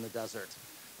here in the desert,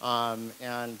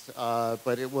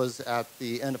 but it was at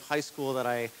the end of high school that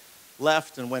I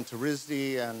left and went to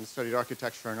RISD and studied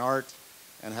architecture and art,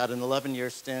 and had an 11-year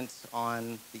stint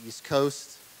on the East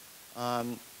Coast.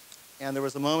 And there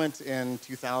was a moment in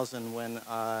 2000 when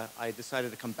I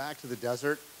decided to come back to the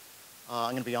desert.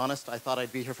 I'm going to be honest, I thought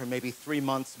I'd be here for maybe 3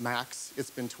 months max. It's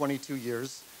been 22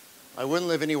 years. I wouldn't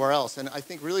live anywhere else. And I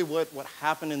think really what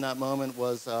happened in that moment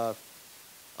was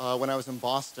when I was in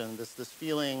Boston, this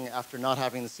feeling after not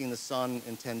having seen the sun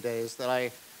in 10 days that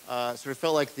I sort of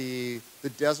felt like the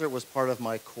desert was part of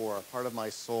my core, part of my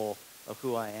soul of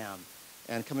who I am.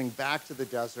 And coming back to the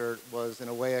desert was, in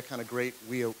a way, a kind of great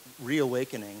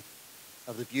reawakening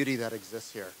of the beauty that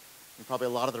exists here. And probably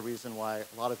a lot of the reason why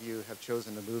a lot of you have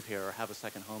chosen to move here or have a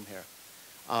second home here.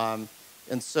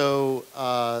 And so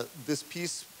this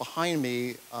piece behind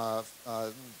me,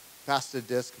 faceted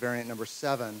disc variant number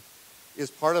 7,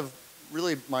 is part of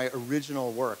really my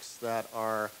original works that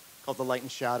are called the Light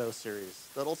and Shadow series,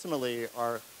 that ultimately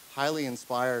are highly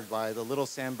inspired by the little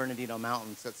San Bernardino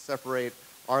Mountains that separate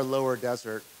our lower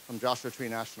desert from Joshua Tree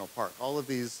National Park. All of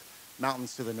these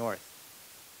mountains to the north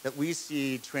that we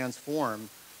see transform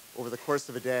over the course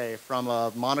of a day from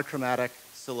a monochromatic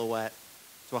silhouette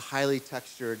to a highly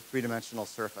textured three-dimensional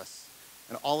surface.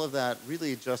 And all of that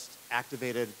really just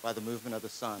activated by the movement of the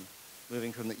sun,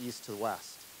 moving from the east to the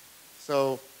west.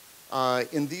 So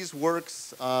in these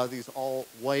works, these all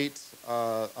white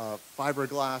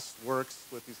fiberglass works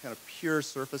with these kind of pure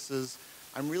surfaces,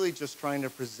 I'm really just trying to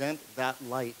present that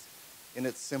light in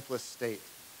its simplest state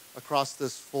across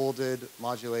this folded,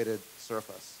 modulated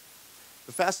surface.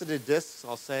 The faceted discs,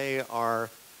 I'll say, are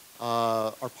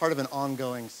part of an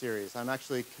ongoing series. I'm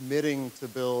actually committing to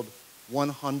build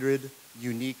 100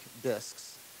 unique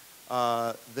discs.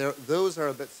 Those are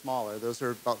a bit smaller. Those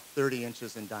are about 30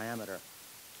 inches in diameter.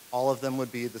 All of them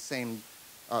would be the same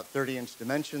 30-inch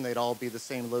dimension. They'd all be the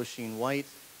same low sheen white.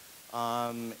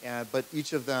 But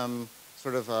each of them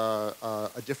sort of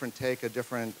a different take, a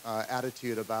different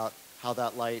attitude about how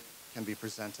that light can be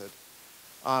presented.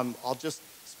 I'll just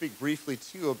speak briefly,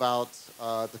 too, about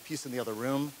the piece in the other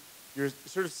room. You're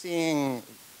sort of seeing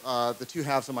the two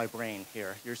halves of my brain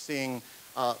here. You're seeing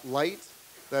light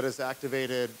that is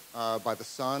activated by the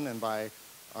sun and by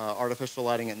artificial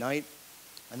lighting at night.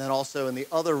 And then also in the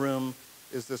other room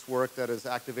is this work that is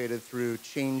activated through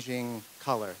changing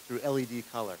color, through LED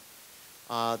color.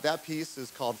 That piece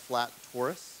is called Flat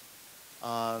Torus.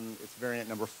 It's variant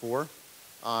number 4.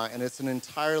 And it's an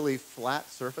entirely flat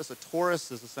surface. A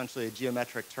torus is essentially a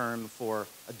geometric term for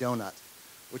a donut,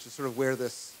 which is sort of where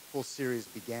this whole series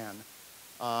began.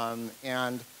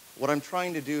 And what I'm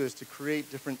trying to do is to create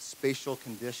different spatial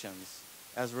conditions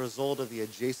as a result of the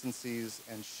adjacencies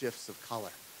and shifts of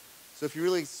color. So if you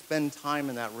really spend time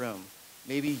in that room,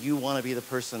 maybe you want to be the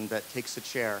person that takes a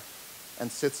chair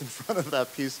and sits in front of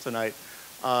that piece tonight.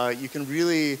 You can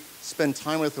really spend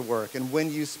time with the work. And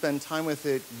when you spend time with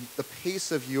it, the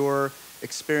pace of your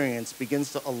experience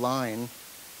begins to align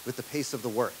with the pace of the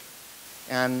work.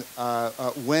 And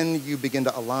when you begin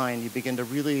to align, you begin to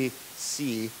really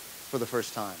see for the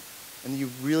first time. And you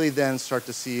really then start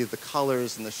to see the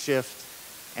colors and the shift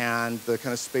and the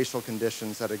kind of spatial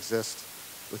conditions that exist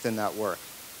within that work.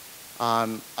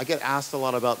 I get asked a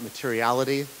lot about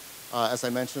materiality. As I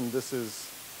mentioned, this is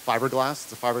fiberglass.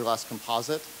 It's a fiberglass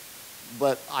composite.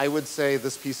 But I would say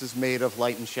this piece is made of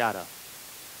light and shadow.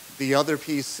 The other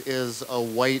piece is a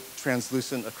white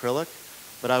translucent acrylic,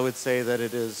 but I would say that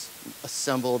it is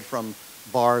assembled from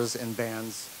bars and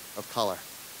bands of color.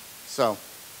 So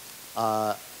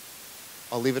I'll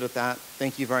leave it at that.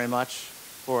 Thank you very much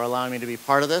for allowing me to be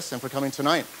part of this and for coming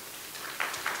tonight.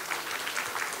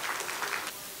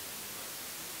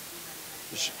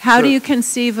 How do you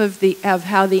conceive of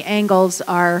how the angles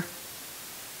are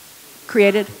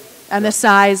created and the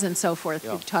size and so forth?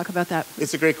 Could you talk about that?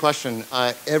 It's a great question.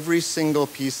 Every single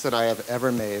piece that I have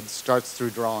ever made starts through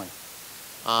drawing.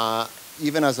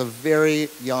 Even as a very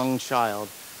young child,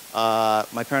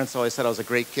 my parents always said I was a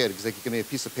great kid because they could give me a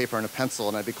piece of paper and a pencil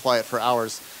and I'd be quiet for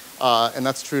hours. And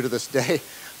that's true to this day.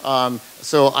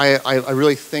 So I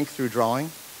really think through drawing.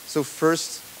 So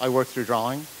first, I work through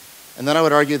drawing. And then I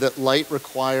would argue that light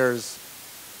requires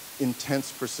intense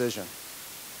precision.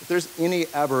 If there's any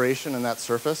aberration in that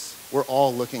surface, we're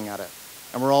all looking at it.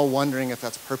 And we're all wondering if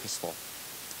that's purposeful.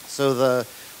 So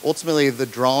ultimately, the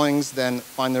drawings then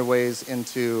find their ways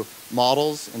into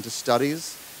models, into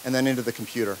studies, and then into the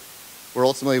computer, where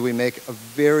ultimately we make a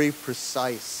very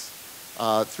precise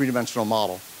three-dimensional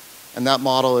model. And that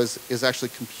model is actually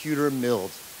computer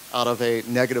milled out of a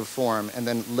negative form and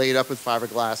then laid up with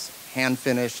fiberglass,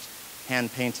 hand-finished,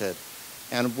 hand-painted.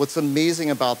 And what's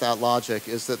amazing about that logic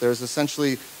is that there's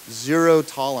essentially zero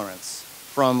tolerance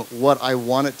from what I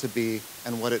want it to be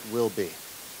and what it will be,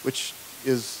 which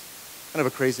is kind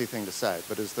of a crazy thing to say,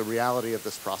 but is the reality of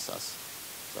this process.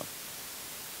 So,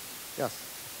 yes.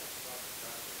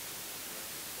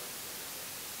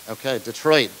 Okay,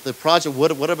 Detroit. The project,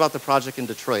 what about the project in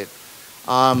Detroit?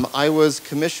 I was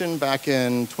commissioned back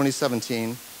in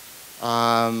 2017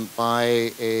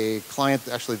 by a client,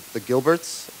 actually the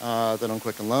Gilberts, that own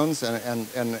Quicken Loans,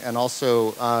 and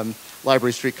also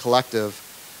Library Street Collective.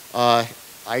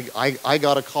 I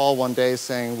got a call one day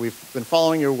saying, we've been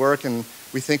following your work and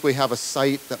we think we have a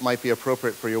site that might be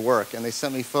appropriate for your work. And they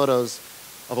sent me photos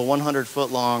of a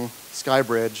 100-foot-long sky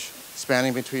bridge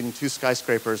spanning between two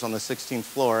skyscrapers on the 16th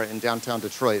floor in downtown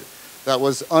Detroit that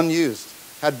was unused,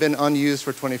 had been unused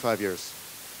for 25 years.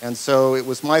 And so it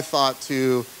was my thought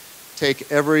to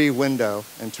take every window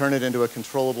and turn it into a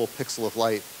controllable pixel of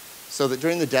light so that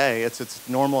during the day it's its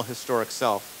normal historic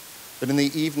self. But in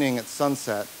the evening at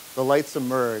sunset, the lights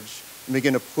emerge and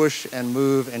begin to push and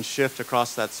move and shift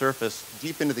across that surface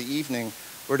deep into the evening,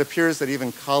 where it appears that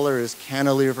even color is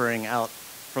cantilevering out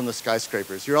from the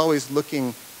skyscrapers. You're always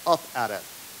looking up at it.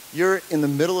 You're in the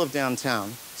middle of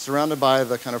downtown, surrounded by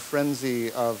the kind of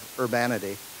frenzy of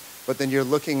urbanity, but then you're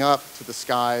looking up to the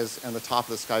skies and the top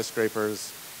of the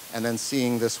skyscrapers and then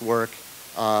seeing this work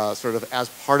sort of as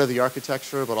part of the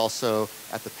architecture, but also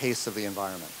at the pace of the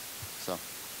environment. So,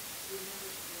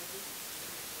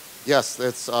 yes,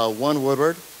 it's 1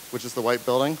 Woodward, which is the white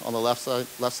building on the left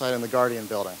side, and the Guardian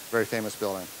building, very famous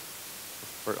building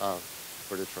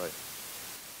for Detroit.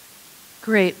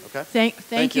 Great. Okay.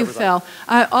 Thank you, everybody.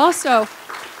 Phil. Also,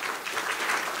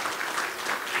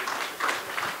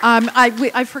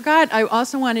 I forgot, I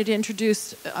also wanted to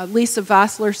introduce Lisa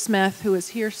Vossler-Smith, who is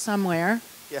here somewhere.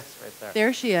 Yes, right there.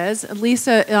 There she is.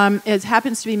 Lisa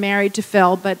happens to be married to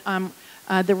Phil, but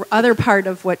the other part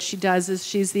of what she does is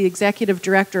she's the executive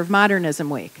director of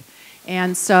Modernism Week.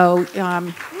 And so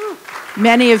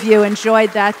many of you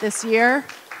enjoyed that this year.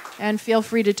 And feel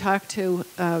free to talk to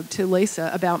Lisa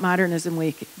about Modernism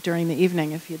Week during the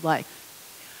evening if you'd like.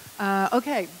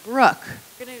 Okay, Brooke.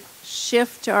 We're going to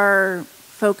shift our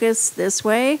focus this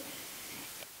way.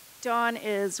 Don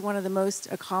is one of the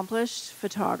most accomplished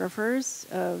photographers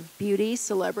of beauty,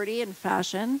 celebrity, and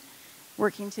fashion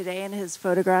working today, and his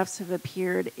photographs have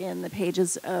appeared in the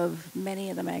pages of many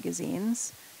of the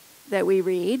magazines that we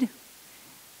read.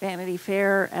 Vanity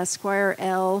Fair, Esquire,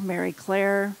 Elle, Marie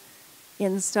Claire,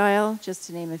 InStyle, just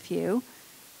to name a few.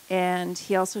 And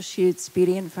he also shoots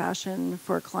beauty and fashion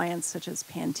for clients such as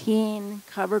Pantene,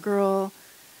 CoverGirl,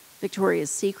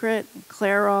 Victoria's Secret,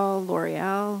 Clairol,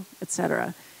 L'Oreal,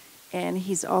 etc. And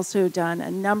he's also done a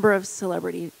number of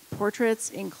celebrity portraits,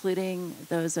 including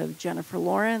those of Jennifer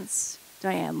Lawrence,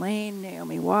 Diane Lane,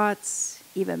 Naomi Watts,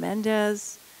 Eva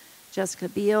Mendes, Jessica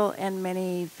Biel, and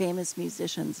many famous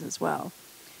musicians as well.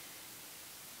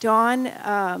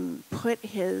 Don put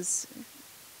his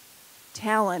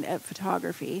talent at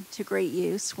photography to great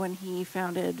use when he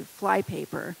founded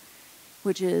Flypaper,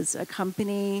 which is a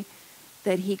company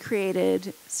that he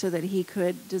created so that he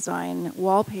could design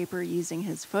wallpaper using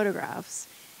his photographs.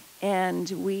 And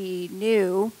we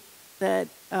knew that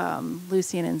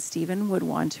Lucian and Stephen would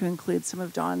want to include some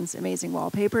of Don's amazing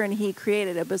wallpaper, and he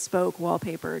created a bespoke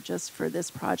wallpaper just for this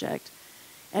project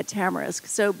at Tamarisk.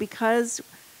 So because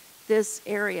this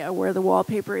area where the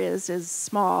wallpaper is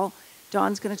small,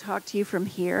 Don's going to talk to you from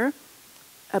here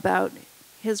about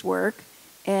his work.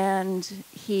 And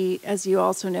he, as you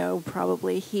also know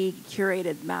probably, he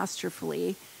curated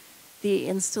masterfully the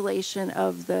installation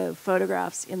of the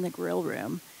photographs in the grill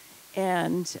room.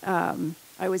 And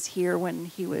I was here when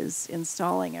he was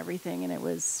installing everything, and it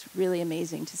was really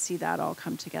amazing to see that all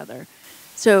come together.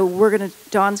 So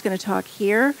Don's going to talk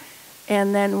here,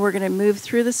 and then we're going to move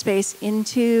through the space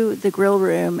into the grill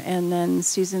room, and then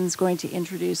Susan's going to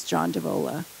introduce John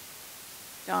Davola.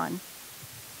 Don.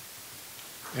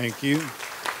 Thank you.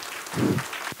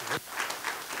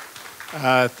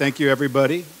 Thank you,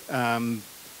 everybody.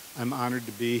 I'm honored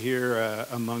to be here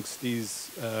amongst these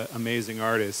amazing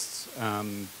artists.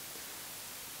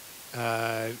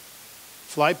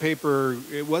 Flypaper,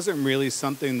 it wasn't really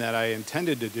something that I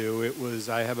intended to do. It was,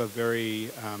 I have a very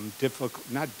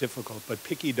not difficult, but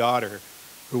picky daughter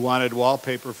who wanted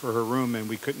wallpaper for her room, and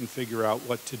we couldn't figure out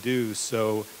what to do.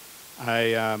 So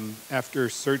I, after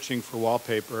searching for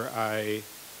wallpaper, I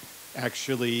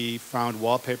actually found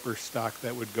wallpaper stock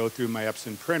that would go through my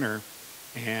Epson printer,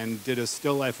 and did a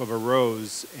still life of a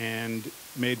rose and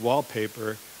made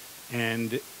wallpaper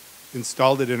and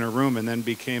installed it in a room, and then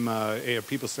became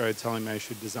people started telling me I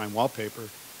should design wallpaper.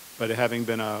 But having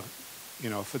been a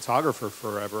photographer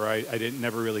forever, I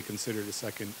never really considered a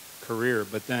second career.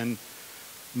 But then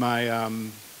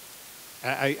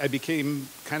I became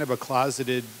kind of a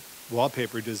closeted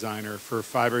wallpaper designer for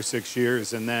 5 or 6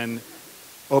 years, and then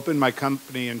opened my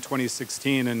company in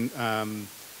 2016, and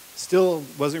still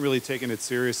wasn't really taking it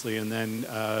seriously. And then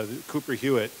Cooper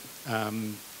Hewitt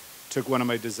took one of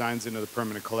my designs into the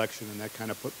permanent collection, and that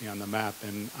kind of put me on the map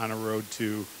and on a road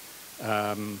to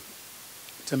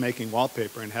making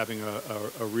wallpaper and having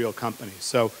a real company.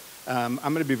 So I'm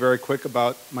going to be very quick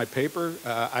about my paper.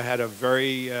 I had a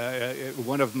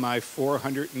one of my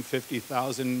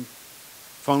 450,000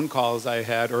 phone calls I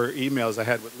had, or emails I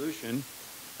had with Lucian,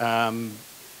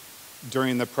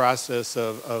 during the process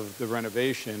of the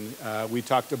renovation. We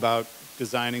talked about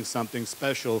designing something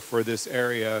special for this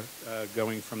area,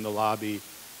 going from the lobby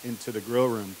into the grill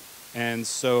room. And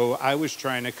so I was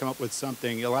trying to come up with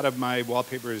something. A lot of my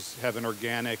wallpapers have an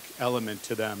organic element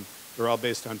to them. They're all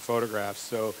based on photographs.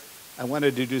 So I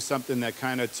wanted to do something that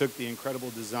kind of took the incredible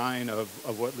design of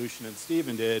what Lucian and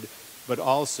Stephen did, but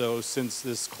also, since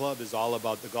this club is all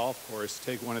about the golf course,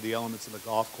 take one of the elements of the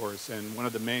golf course. And one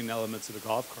of the main elements of the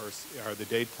golf course are the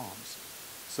date palms.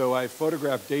 So I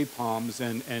photographed date palms,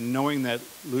 and knowing that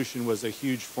Lucian was a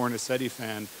huge Fornasetti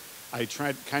fan, I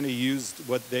kind of used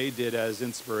what they did as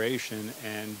inspiration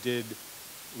and did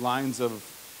lines of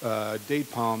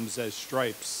date palms as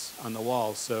stripes on the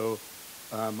wall. So,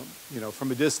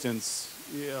 from a distance,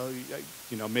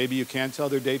 maybe you can tell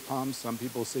they're date palms. Some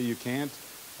people say you can't.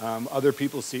 Other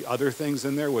people see other things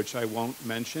in there, which I won't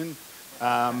mention.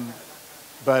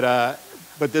 But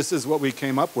this is what we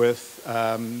came up with,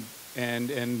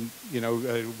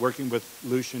 working with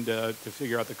Lucian to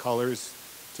figure out the colors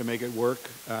to make it work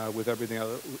with everything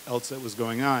else that was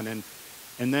going on. And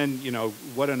then,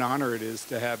 what an honor it is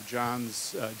to have John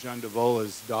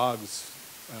Davola's dogs,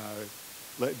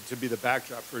 to be the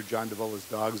backdrop for John Davola's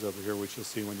dogs over here, which you'll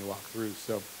see when you walk through.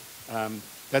 So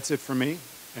that's it for me.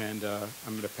 And I'm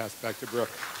going to pass back to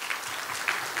Brooke.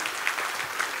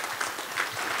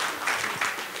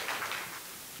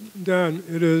 Dan,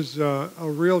 it is a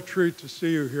real treat to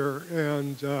see you here,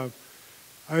 and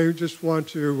I just want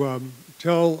to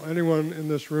tell anyone in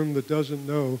this room that doesn't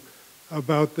know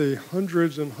about the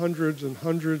hundreds and hundreds and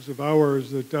hundreds of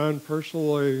hours that Don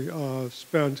personally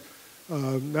spent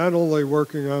not only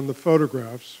working on the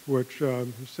photographs, which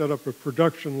set up a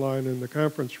production line in the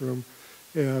conference room,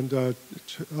 and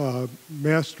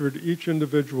mastered each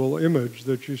individual image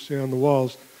that you see on the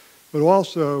walls, but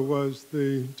also was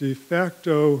the de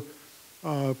facto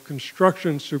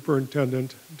construction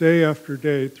superintendent day after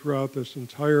day throughout this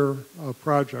entire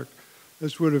project.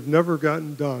 This would have never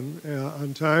gotten done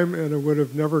on time, and it would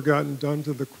have never gotten done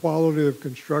to the quality of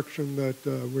construction that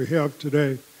we have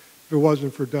today if it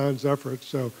wasn't for Don's efforts.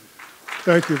 So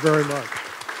thank you very much.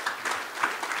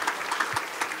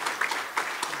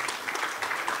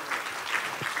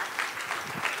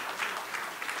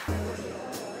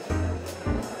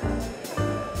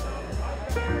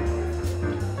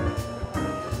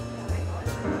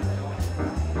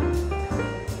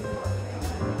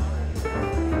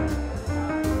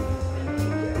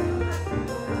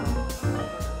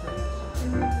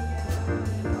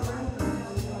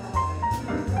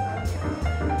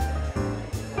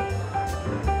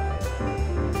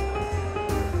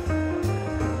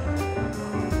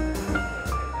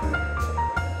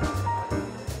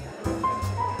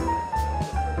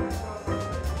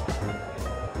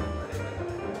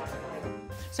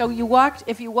 So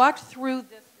if you walked through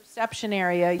this reception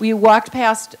area, you walked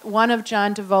past one of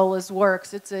John Davola's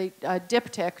works. It's a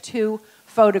diptych, 2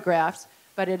 photographs,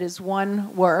 but it is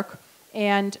one work.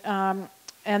 And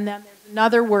then there's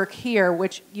another work here,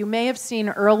 which you may have seen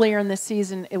earlier in the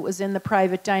season. It was in the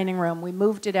private dining room. We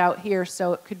moved it out here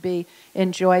so it could be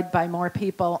enjoyed by more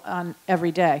people on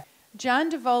every day.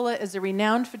 John Davola is a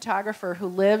renowned photographer who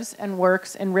lives and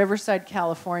works in Riverside,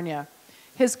 California.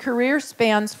 His career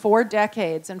spans 4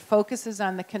 decades and focuses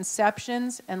on the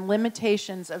conceptions and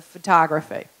limitations of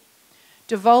photography.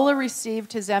 Davola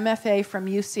received his MFA from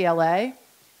UCLA,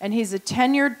 and he's a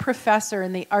tenured professor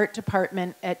in the art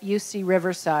department at UC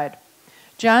Riverside.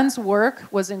 John's work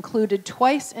was included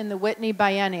twice in the Whitney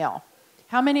Biennial.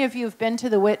 How many of you have been to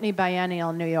the Whitney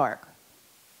Biennial in New York?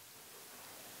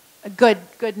 A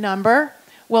good number.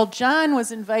 Well, John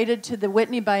was invited to the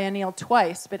Whitney Biennial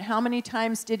twice, but how many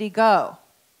times did he go?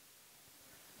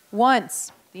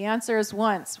 Once. The answer is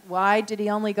once. Why did he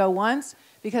only go once?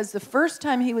 Because the first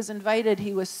time he was invited,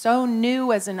 he was so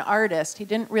new as an artist, he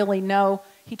didn't really know,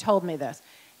 he told me this,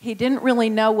 he didn't really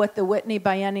know what the Whitney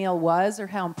Biennial was or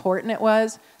how important it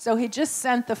was, so he just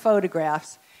sent the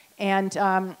photographs, and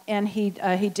he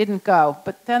didn't go.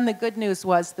 But then the good news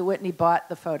was the Whitney bought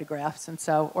the photographs, and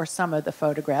so, or some of the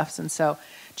photographs, and so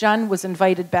John was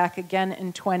invited back again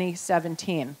in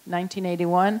 2017,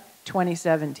 1981,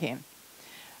 2017.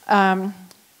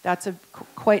 That's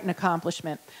quite an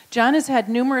accomplishment. John has had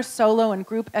numerous solo and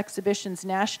group exhibitions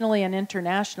nationally and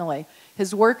internationally.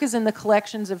 His work is in the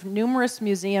collections of numerous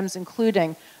museums,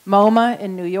 including MoMA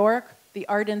in New York, the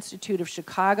Art Institute of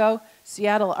Chicago,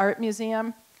 Seattle Art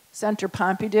Museum, Centre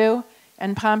Pompidou,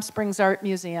 and Palm Springs Art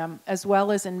Museum, as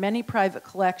well as in many private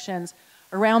collections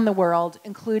around the world,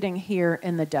 including here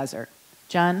in the desert.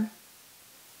 John?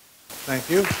 Thank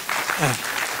you.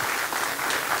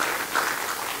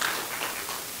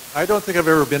 I don't think I've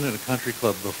ever been in a country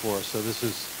club before, so this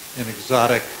is an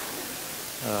exotic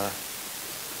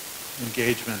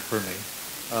engagement for me.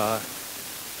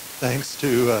 Thanks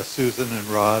to Susan and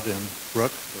Rod and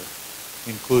Brooke for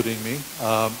including me.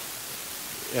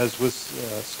 As was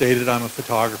stated, I'm a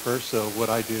photographer, so what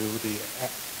I do, the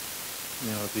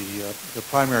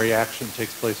primary action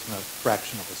takes place in a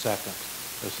fraction of a second,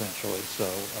 essentially. So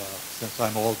since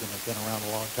I'm old and I've been around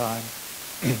a long time,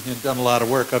 and done a lot of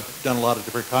work. I've done a lot of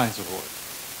different kinds of work.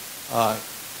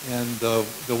 And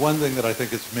the one thing that I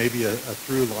think is maybe a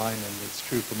through line, and it's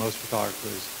true for most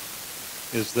photographers,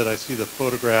 is that I see the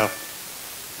photograph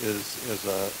as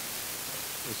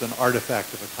an artifact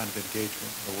of a kind of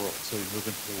engagement in the world. So you move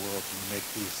into the world and you make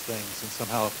these things, and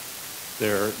somehow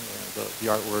the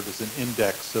artwork is an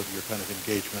index of your kind of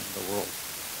engagement in the world.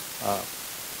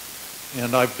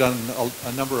 And I've done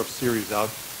a number of series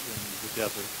out in the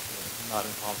desert, not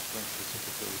in Palm Springs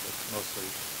specifically, but mostly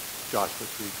Joshua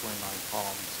Tree, 29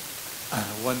 Palms.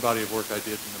 One body of work I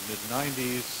did in the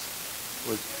mid-90s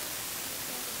was...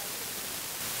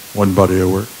 One body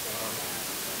of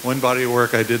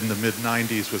work I did in the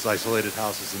mid-90s was isolated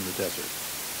houses in the desert,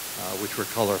 which were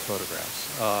color photographs.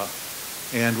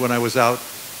 And when I was out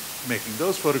making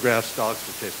those photographs, dogs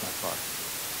would chase my car.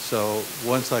 So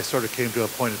once I sort of came to a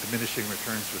point of diminishing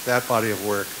returns with that body of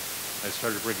work, I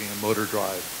started bringing a motor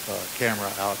drive camera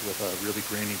out with a really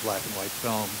grainy black and white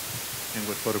film and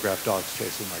would photograph dogs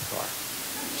chasing my car.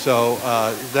 So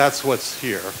that's what's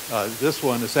here. This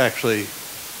one is actually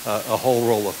a whole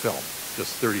roll of film,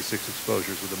 just 36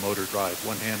 exposures with a motor drive,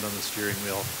 one hand on the steering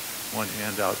wheel, one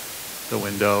hand out the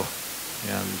window,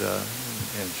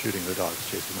 and shooting the dogs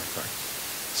chasing my car.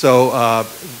 So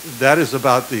that is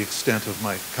about the extent of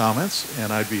my comments,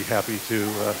 and I'd be happy to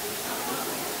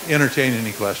entertain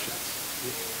any questions.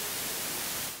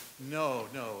 No.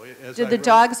 Did the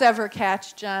dogs ever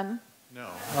catch John? No,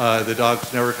 the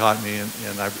dogs never caught me, and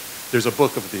there's a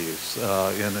book of these,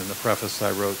 and in the preface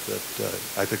I wrote that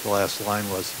I think the last line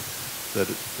was that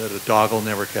a dog will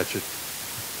never catch a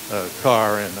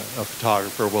car, and a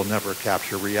photographer will never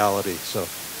capture reality. So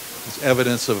it's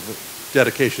evidence of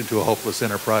dedication to a hopeless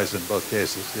enterprise in both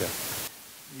cases.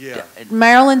 Yeah.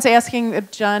 Marilyn's asking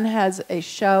if John has a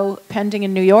show pending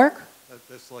in New York.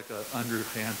 That's like an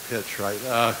underhand pitch, right?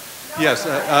 Yes,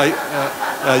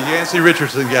 Yancey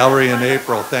Richardson Gallery in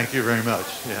April. Thank you very much.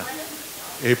 Yeah,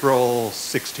 April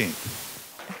 16th.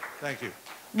 Thank you.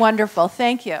 Wonderful.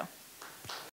 Thank you.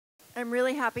 I'm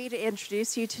really happy to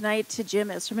introduce you tonight to Jim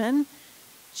Isserman.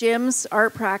 Jim's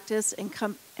art practice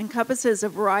encompasses a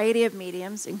variety of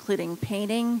mediums, including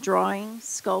painting, drawing,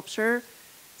 sculpture,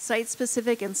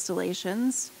 site-specific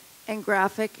installations, and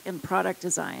graphic and product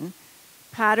design.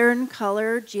 Pattern,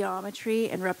 color, geometry,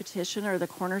 and repetition are the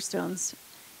cornerstones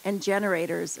and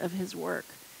generators of his work.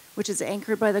 which is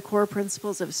anchored by the core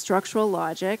principles of structural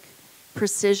logic,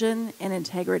 precision, and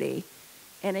integrity,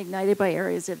 and ignited by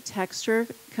areas of texture,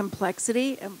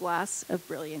 complexity, and blasts of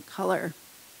brilliant color.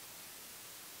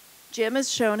 Jim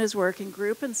has shown his work in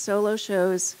group and solo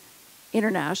shows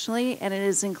internationally, and it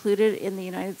is included in the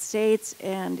United States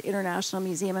and international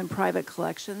museum and private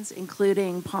collections,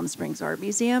 including Palm Springs Art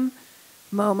Museum,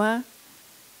 MoMA,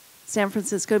 San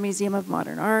Francisco Museum of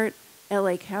Modern Art,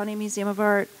 LA County Museum of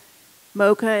Art,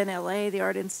 MoCA in LA, the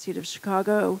Art Institute of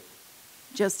Chicago,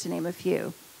 just to name a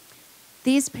few.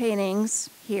 These paintings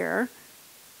here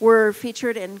were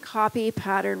featured in Copy,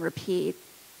 Pattern, Repeat,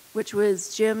 which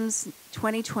was Jim's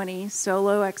 2020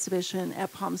 solo exhibition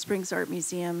at Palm Springs Art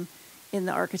Museum in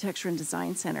the Architecture and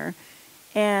Design Center.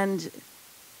 And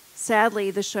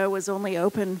sadly, the show was only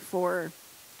open for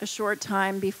a short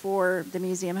time before the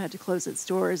museum had to close its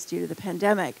doors due to the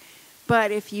pandemic.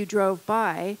 But if you drove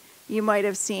by, you might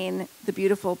have seen the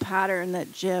beautiful pattern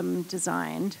that Jim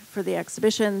designed for the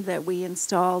exhibition that we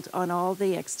installed on all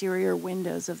the exterior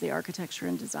windows of the Architecture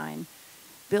and Design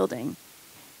building.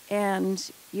 And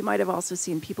you might have also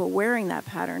seen people wearing that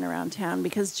pattern around town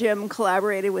because Jim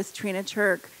collaborated with Trina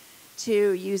Turk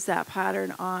to use that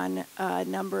pattern on a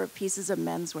number of pieces of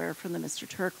menswear from the Mr.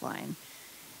 Turk line.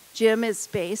 Jim is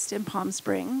based in Palm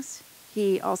Springs.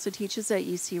 He also teaches at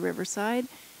UC Riverside,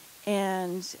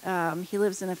 and he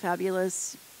lives in a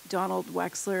fabulous Donald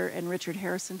Wexler and Richard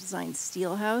Harrison designed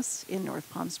steel house in North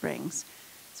Palm Springs.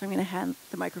 So I'm going to hand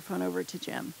the microphone over to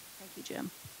Jim. Thank you,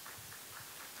 Jim.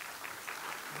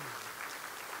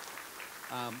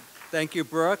 Thank you,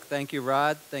 Brooke. Thank you,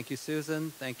 Rod. Thank you,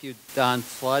 Susan. Thank you, Don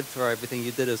Flood, for everything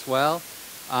you did as well.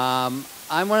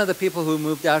 I'm one of the people who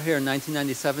moved out here in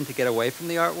 1997 to get away from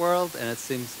the art world, and it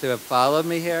seems to have followed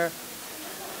me here.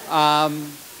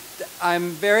 I'm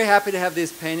very happy to have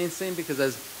these paintings seen because,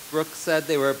 as Brooke said,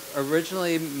 they were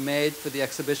originally made for the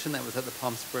exhibition that was at the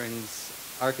Palm Springs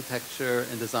Architecture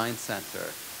and Design Center.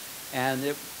 And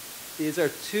these are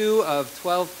 2 of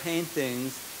 12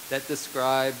 paintings that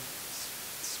describe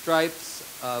stripes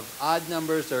of odd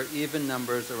numbers or even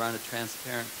numbers around a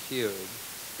transparent cube,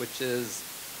 which is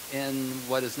in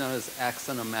what is known as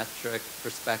axonometric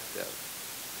perspective.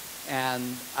 And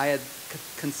I had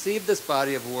conceived this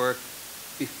body of work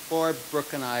before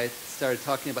Brooke and I started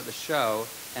talking about the show,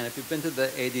 and if you've been to the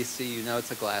ADC, you know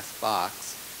it's a glass box.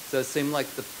 So it seemed like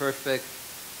the perfect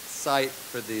site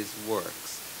for these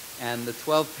works. And the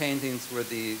 12 paintings were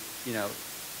the,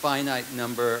 finite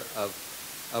number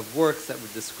of works that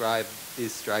would describe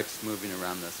these stripes moving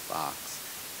around this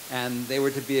box. And they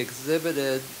were to be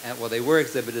exhibited, they were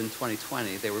exhibited in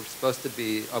 2020. They were supposed to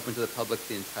be open to the public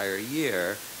the entire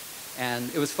year. And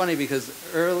it was funny because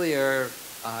earlier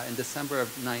in December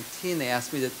of 19, they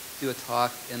asked me to do a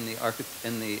talk in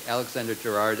the Alexander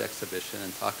Gerard exhibition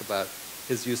and talk about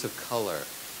his use of color,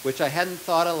 which I hadn't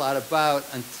thought a lot about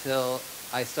until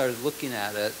I started looking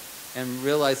at it and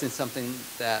realizing something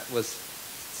that was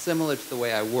similar to the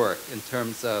way I work in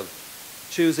terms of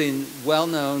choosing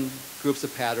well-known groups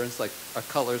of patterns like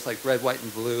colors like red, white,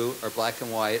 and blue, or black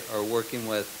and white, or working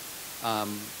with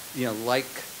like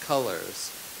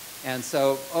colors. And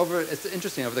so it's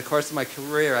interesting, over the course of my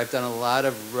career, I've done a lot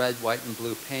of red, white, and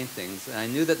blue paintings, and I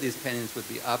knew that these paintings would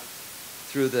be up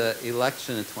through the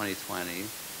election in 2020,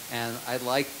 and I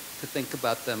like to think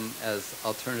about them as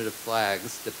alternative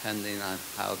flags depending on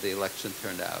how the election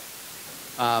turned out.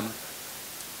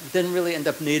 Didn't really end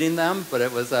up needing them, but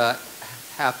it was a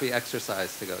happy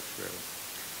exercise to go through.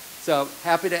 So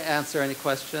happy to answer any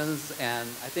questions, and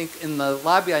I think in the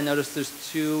lobby I noticed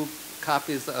there's 2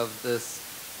 copies of this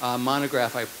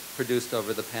monograph I produced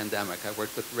over the pandemic. I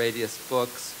worked with Radius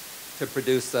Books to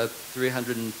produce a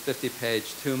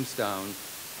 350-page tombstone,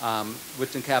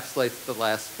 which encapsulates the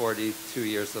last 42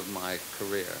 years of my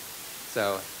career.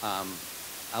 So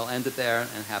I'll end it there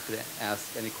and happy to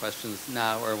ask any questions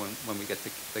now or when we get to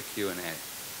the Q&A.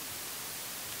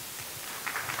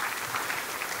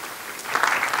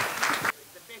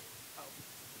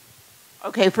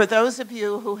 Okay, for those of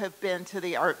you who have been to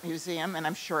the Art Museum, and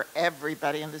I'm sure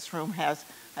everybody in this room has,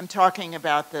 I'm talking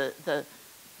about the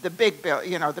big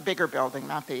the bigger building,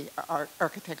 not the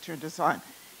architecture and design.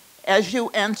 As you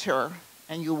enter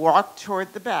and you walk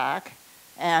toward the back,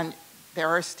 and there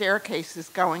are staircases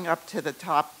going up to the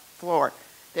top floor,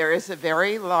 there is a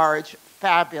very large,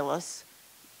 fabulous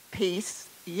piece,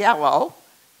 yellow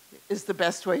is the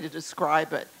best way to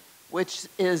describe it, which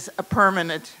is a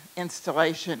permanent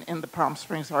installation in the Palm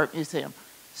Springs Art Museum.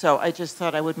 So I just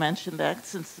thought I would mention that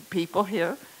since the people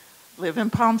here live in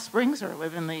Palm Springs or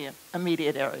live in the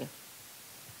immediate area.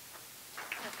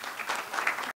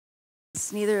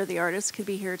 because neither of the artists could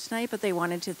be here tonight, but they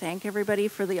wanted to thank everybody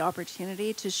for the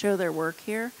opportunity to show their work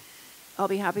here. I'll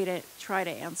be happy to try to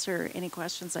answer any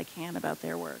questions I can about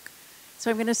their work.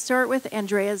 So I'm going to start with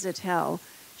Andrea Zettel.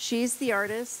 She's the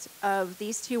artist of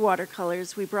these two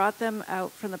watercolors. We brought them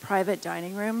out from the private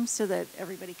dining room so that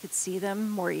everybody could see them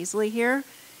more easily here.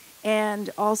 And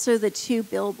also the two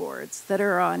billboards that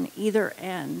are on either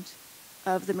end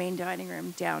of the main dining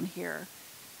room down here.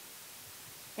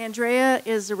 Andrea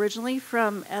is originally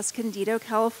from Escondido,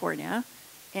 California,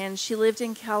 and she lived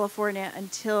in California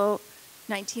until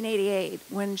 1988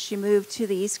 when she moved to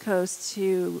the East Coast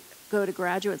to go to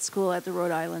graduate school at the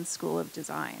Rhode Island School of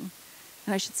Design.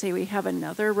 And I should say we have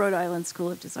another Rhode Island School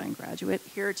of Design graduate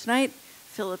here tonight,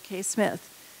 Philip K. Smith.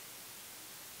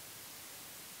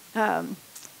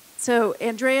 So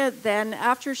Andrea then,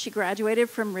 after she graduated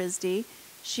from RISD,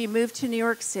 she moved to New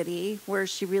York City, where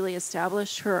she really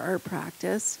established her art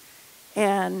practice.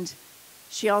 And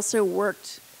she also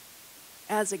worked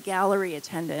as a gallery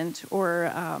attendant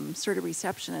or sort of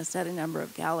receptionist at a number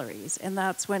of galleries. And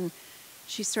that's when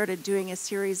she started doing a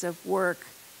series of work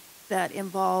that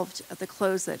involved the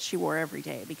clothes that she wore every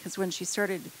day. Because when she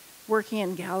started working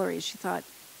in galleries, she thought,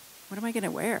 what am I going to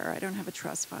wear? I don't have a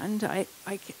trust fund.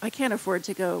 I can't afford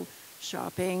to go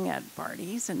shopping at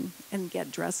Barney's and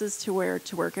get dresses to wear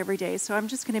to work every day. So I'm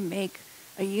just going to make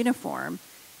a uniform.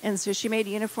 And so she made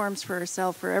uniforms for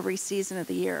herself for every season of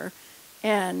the year.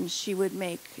 And she would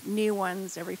make new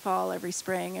ones every fall, every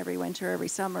spring, every winter, every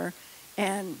summer.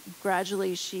 And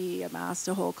gradually she amassed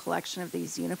a whole collection of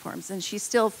these uniforms. And she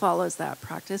still follows that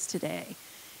practice today.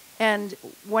 And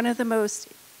one of the most,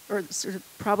 or sort of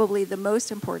probably the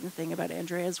most important thing about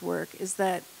Andrea's work is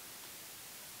that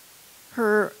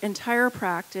her entire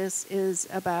practice is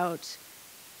about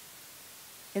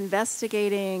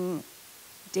investigating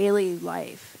daily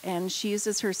life, and she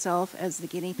uses herself as the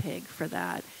guinea pig for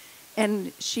that.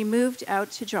 And she moved out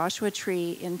to Joshua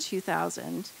Tree in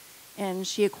 2000, and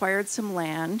she acquired some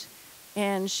land,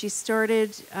 and she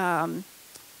started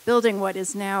building what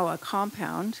is now a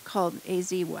compound called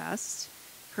AZ West,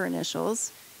 her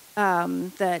initials,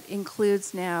 that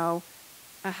includes now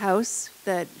a house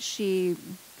that she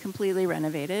completely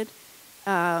renovated,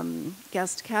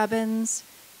 guest cabins,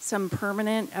 some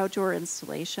permanent outdoor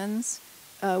installations,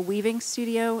 a weaving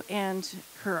studio, and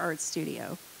her art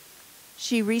studio.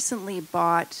 She recently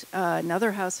bought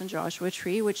another house in Joshua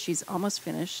Tree, which she's almost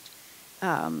finished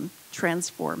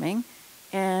transforming,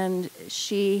 and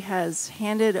she has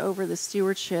handed over the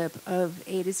stewardship of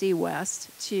A to Z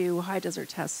West to High Desert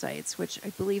Test Sites, which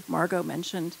I believe Margot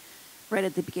mentioned right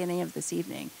at the beginning of this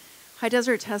evening. High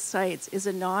Desert Test Sites is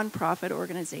a nonprofit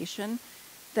organization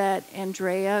that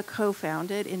Andrea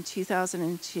co-founded in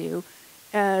 2002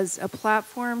 as a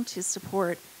platform to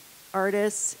support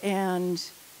artists and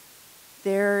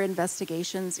their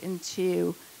investigations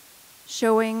into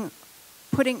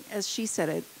putting, as she said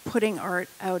it, putting art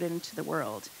out into the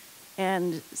world.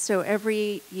 And so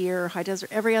every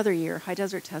other year, High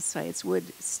Desert Test Sites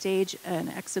would stage an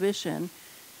exhibition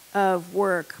of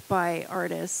work by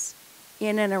artists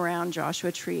in and around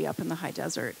Joshua Tree up in the high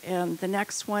desert. And the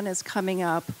next one is coming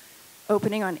up,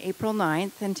 opening on April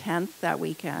 9th and 10th that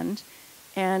weekend.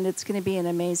 And it's going to be an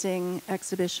amazing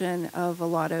exhibition of a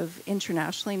lot of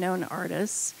internationally known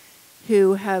artists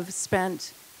who have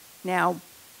spent now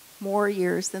more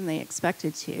years than they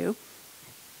expected to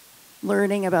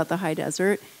learning about the high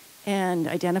desert and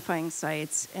identifying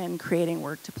sites and creating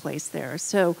work to place there.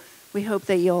 So we hope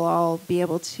that you'll all be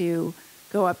able to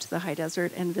go up to the high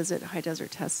desert and visit High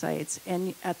Desert Test Sites.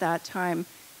 And at that time,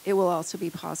 it will also be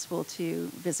possible to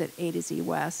visit A to Z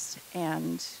West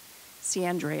and see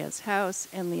Andrea's house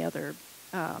and the other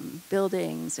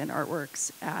buildings and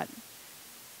artworks at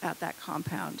that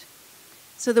compound.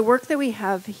 So the work that we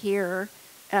have here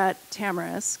at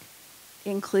Tamarisk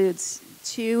includes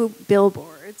 2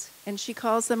 billboards, and she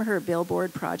calls them her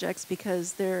billboard projects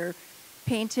because they're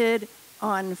painted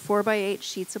on 4x8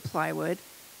 sheets of plywood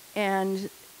and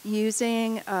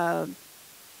using a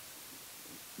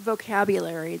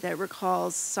vocabulary that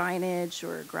recalls signage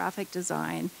or graphic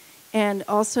design, and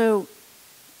also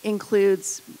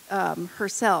includes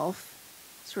herself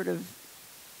sort of,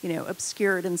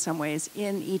 obscured in some ways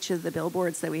in each of the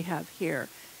billboards that we have here.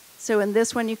 So in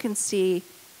this one you can see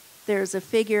there's a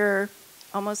figure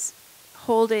almost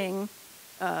holding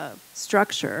a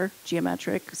structure,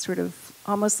 geometric, sort of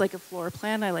almost like a floor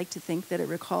plan. I like to think that it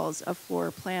recalls a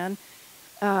floor plan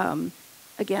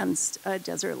against a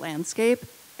desert landscape.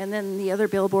 And then the other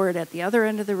billboard at the other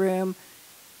end of the room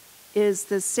is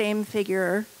the same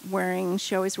figure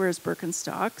she always wears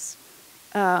Birkenstocks,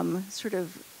 sort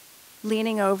of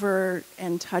leaning over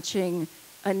and touching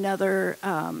another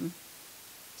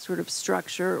sort of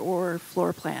structure or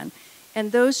floor plan.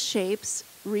 And those shapes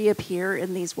reappear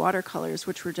in these watercolors,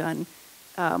 which were done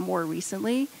more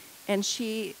recently. And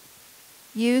she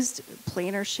used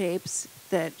planar shapes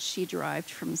that she derived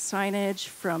from signage,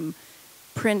 from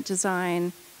print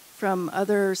design, from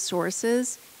other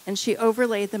sources, and she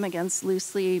overlaid them against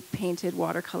loosely painted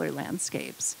watercolor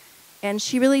landscapes. And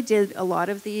she really did a lot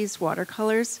of these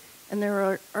watercolors, and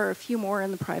there are a few more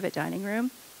in the private dining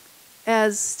room,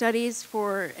 as studies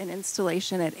for an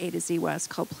installation at A to Z West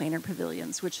called Planar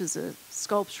Pavilions, which is a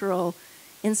sculptural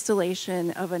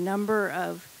installation of a number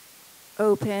of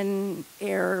open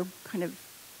air, kind of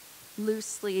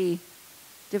loosely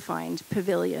defined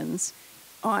pavilions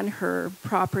on her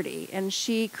property. And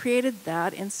she created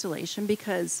that installation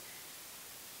because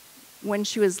when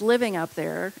she was living up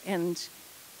there and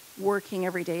working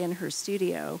every day in her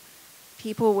studio,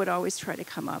 people would always try to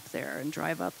come up there and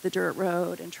drive up the dirt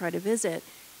road and try to visit.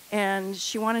 And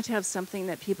she wanted to have something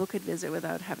that people could visit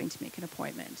without having to make an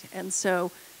appointment. And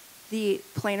so the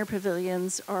planar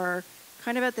pavilions are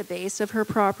kind of at the base of her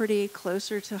property,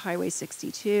 closer to Highway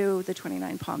 62, the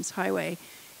 29 Palms Highway,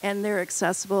 and they're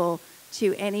accessible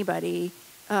to anybody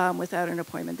without an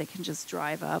appointment. They can just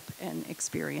drive up and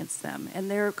experience them. And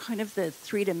they're kind of the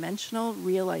three-dimensional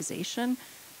realization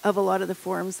of a lot of the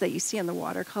forms that you see in the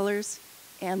watercolors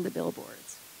and the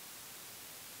billboards.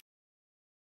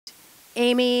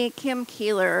 Amy Kim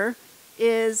Keeler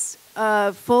is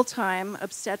a full-time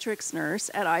obstetrics nurse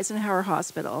at Eisenhower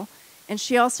Hospital, and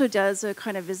she also does a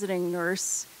kind of visiting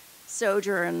nurse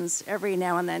sojourns every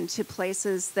now and then to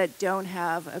places that don't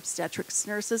have obstetrics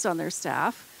nurses on their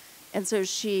staff. And so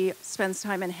she spends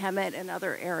time in Hemet and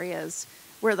other areas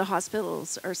where the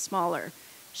hospitals are smaller.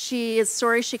 She is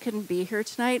sorry she couldn't be here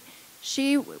tonight.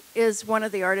 She is one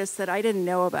of the artists that I didn't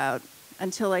know about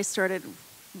until I started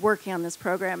working on this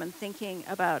program and thinking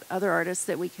about other artists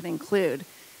that we can include.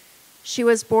 She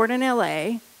was born in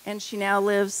LA, and she now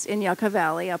lives in Yucca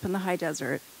Valley up in the high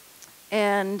desert.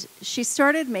 And she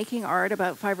started making art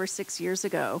about 5 or 6 years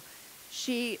ago.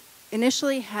 She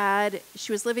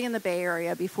was living in the Bay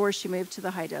Area before she moved to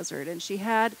the high desert, and she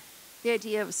had the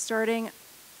idea of starting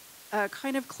a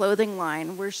kind of clothing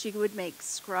line where she would make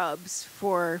scrubs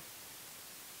for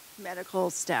medical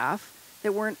staff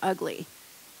that weren't ugly.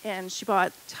 And she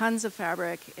bought tons of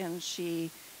fabric, and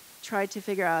she tried to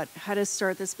figure out how to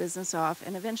start this business off.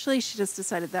 And eventually she just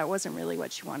decided that wasn't really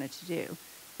what she wanted to do.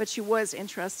 But she was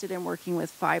interested in working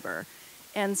with fiber.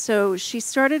 And so she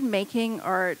started making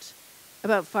art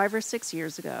about 5 or 6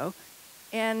 years ago.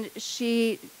 And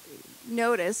she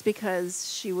noticed,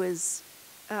 because she was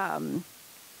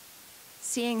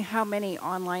seeing how many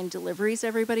online deliveries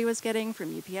everybody was getting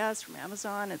from UPS, from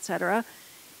Amazon, et cetera,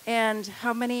 and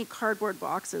how many cardboard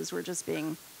boxes were just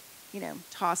being,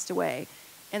 tossed away.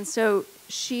 And so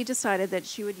she decided that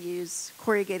she would use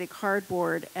corrugated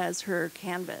cardboard as her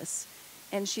canvas.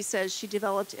 And she says she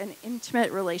developed an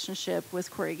intimate relationship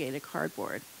with corrugated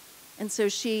cardboard. And so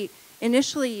she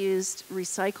initially used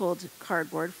recycled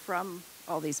cardboard from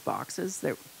all these boxes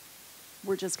that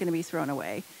were just going to be thrown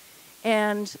away,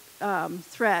 and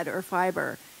thread or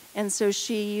fiber. And so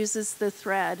she uses the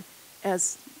thread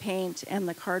as paint and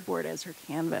the cardboard as her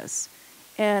canvas.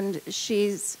 And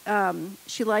she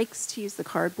likes to use the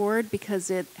cardboard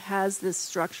because it has this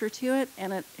structure to it,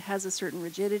 and it has a certain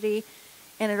rigidity,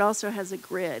 and it also has a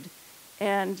grid.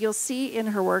 And you'll see in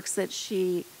her works that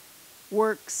she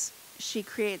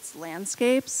creates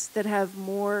landscapes that have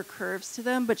more curves to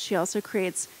them, but she also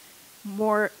creates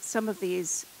some of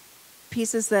these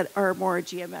pieces that are more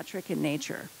geometric in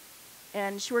nature.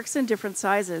 And she works in different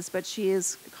sizes, but she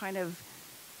is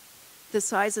the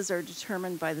sizes are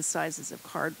determined by the sizes of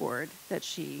cardboard that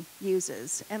she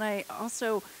uses. And I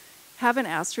also haven't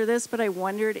asked her this, but I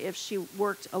wondered if she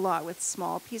worked a lot with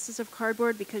small pieces of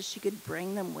cardboard because she could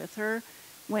bring them with her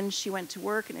when she went to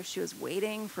work, and if she was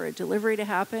waiting for a delivery to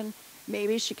happen,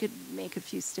 maybe she could make a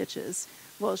few stitches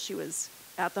while she was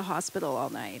at the hospital all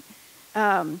night.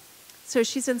 So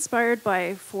she's inspired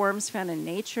by forms found in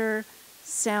nature,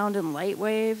 sound and light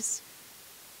waves,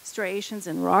 striations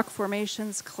in rock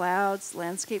formations, clouds,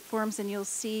 landscape forms, and you'll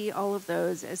see all of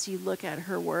those as you look at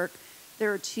her work.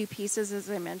 There are 2 pieces, as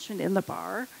I mentioned, in the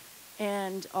bar,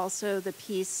 and also the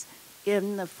piece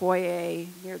in the foyer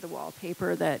near the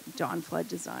wallpaper that Dawn Flood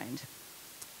designed.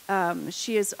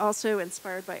 She is also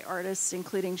inspired by artists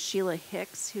including Sheila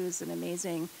Hicks, who is an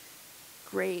amazing,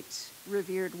 great,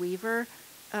 revered weaver,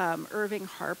 Irving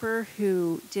Harper,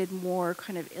 who did more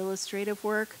kind of illustrative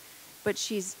work, but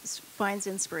she finds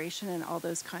inspiration in all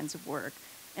those kinds of work.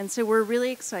 And so we're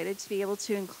really excited to be able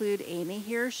to include Amy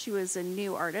here. She was a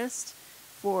new artist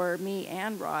for me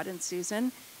and Rod and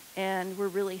Susan, and we're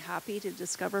really happy to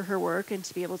discover her work and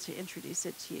to be able to introduce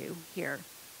it to you here.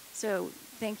 So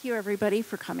thank you, everybody,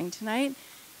 for coming tonight.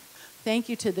 Thank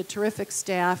you to the terrific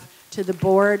staff, to the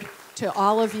board, to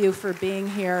all of you for being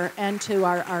here, and to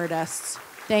our artists.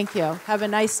 Thank you. Have a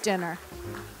nice dinner.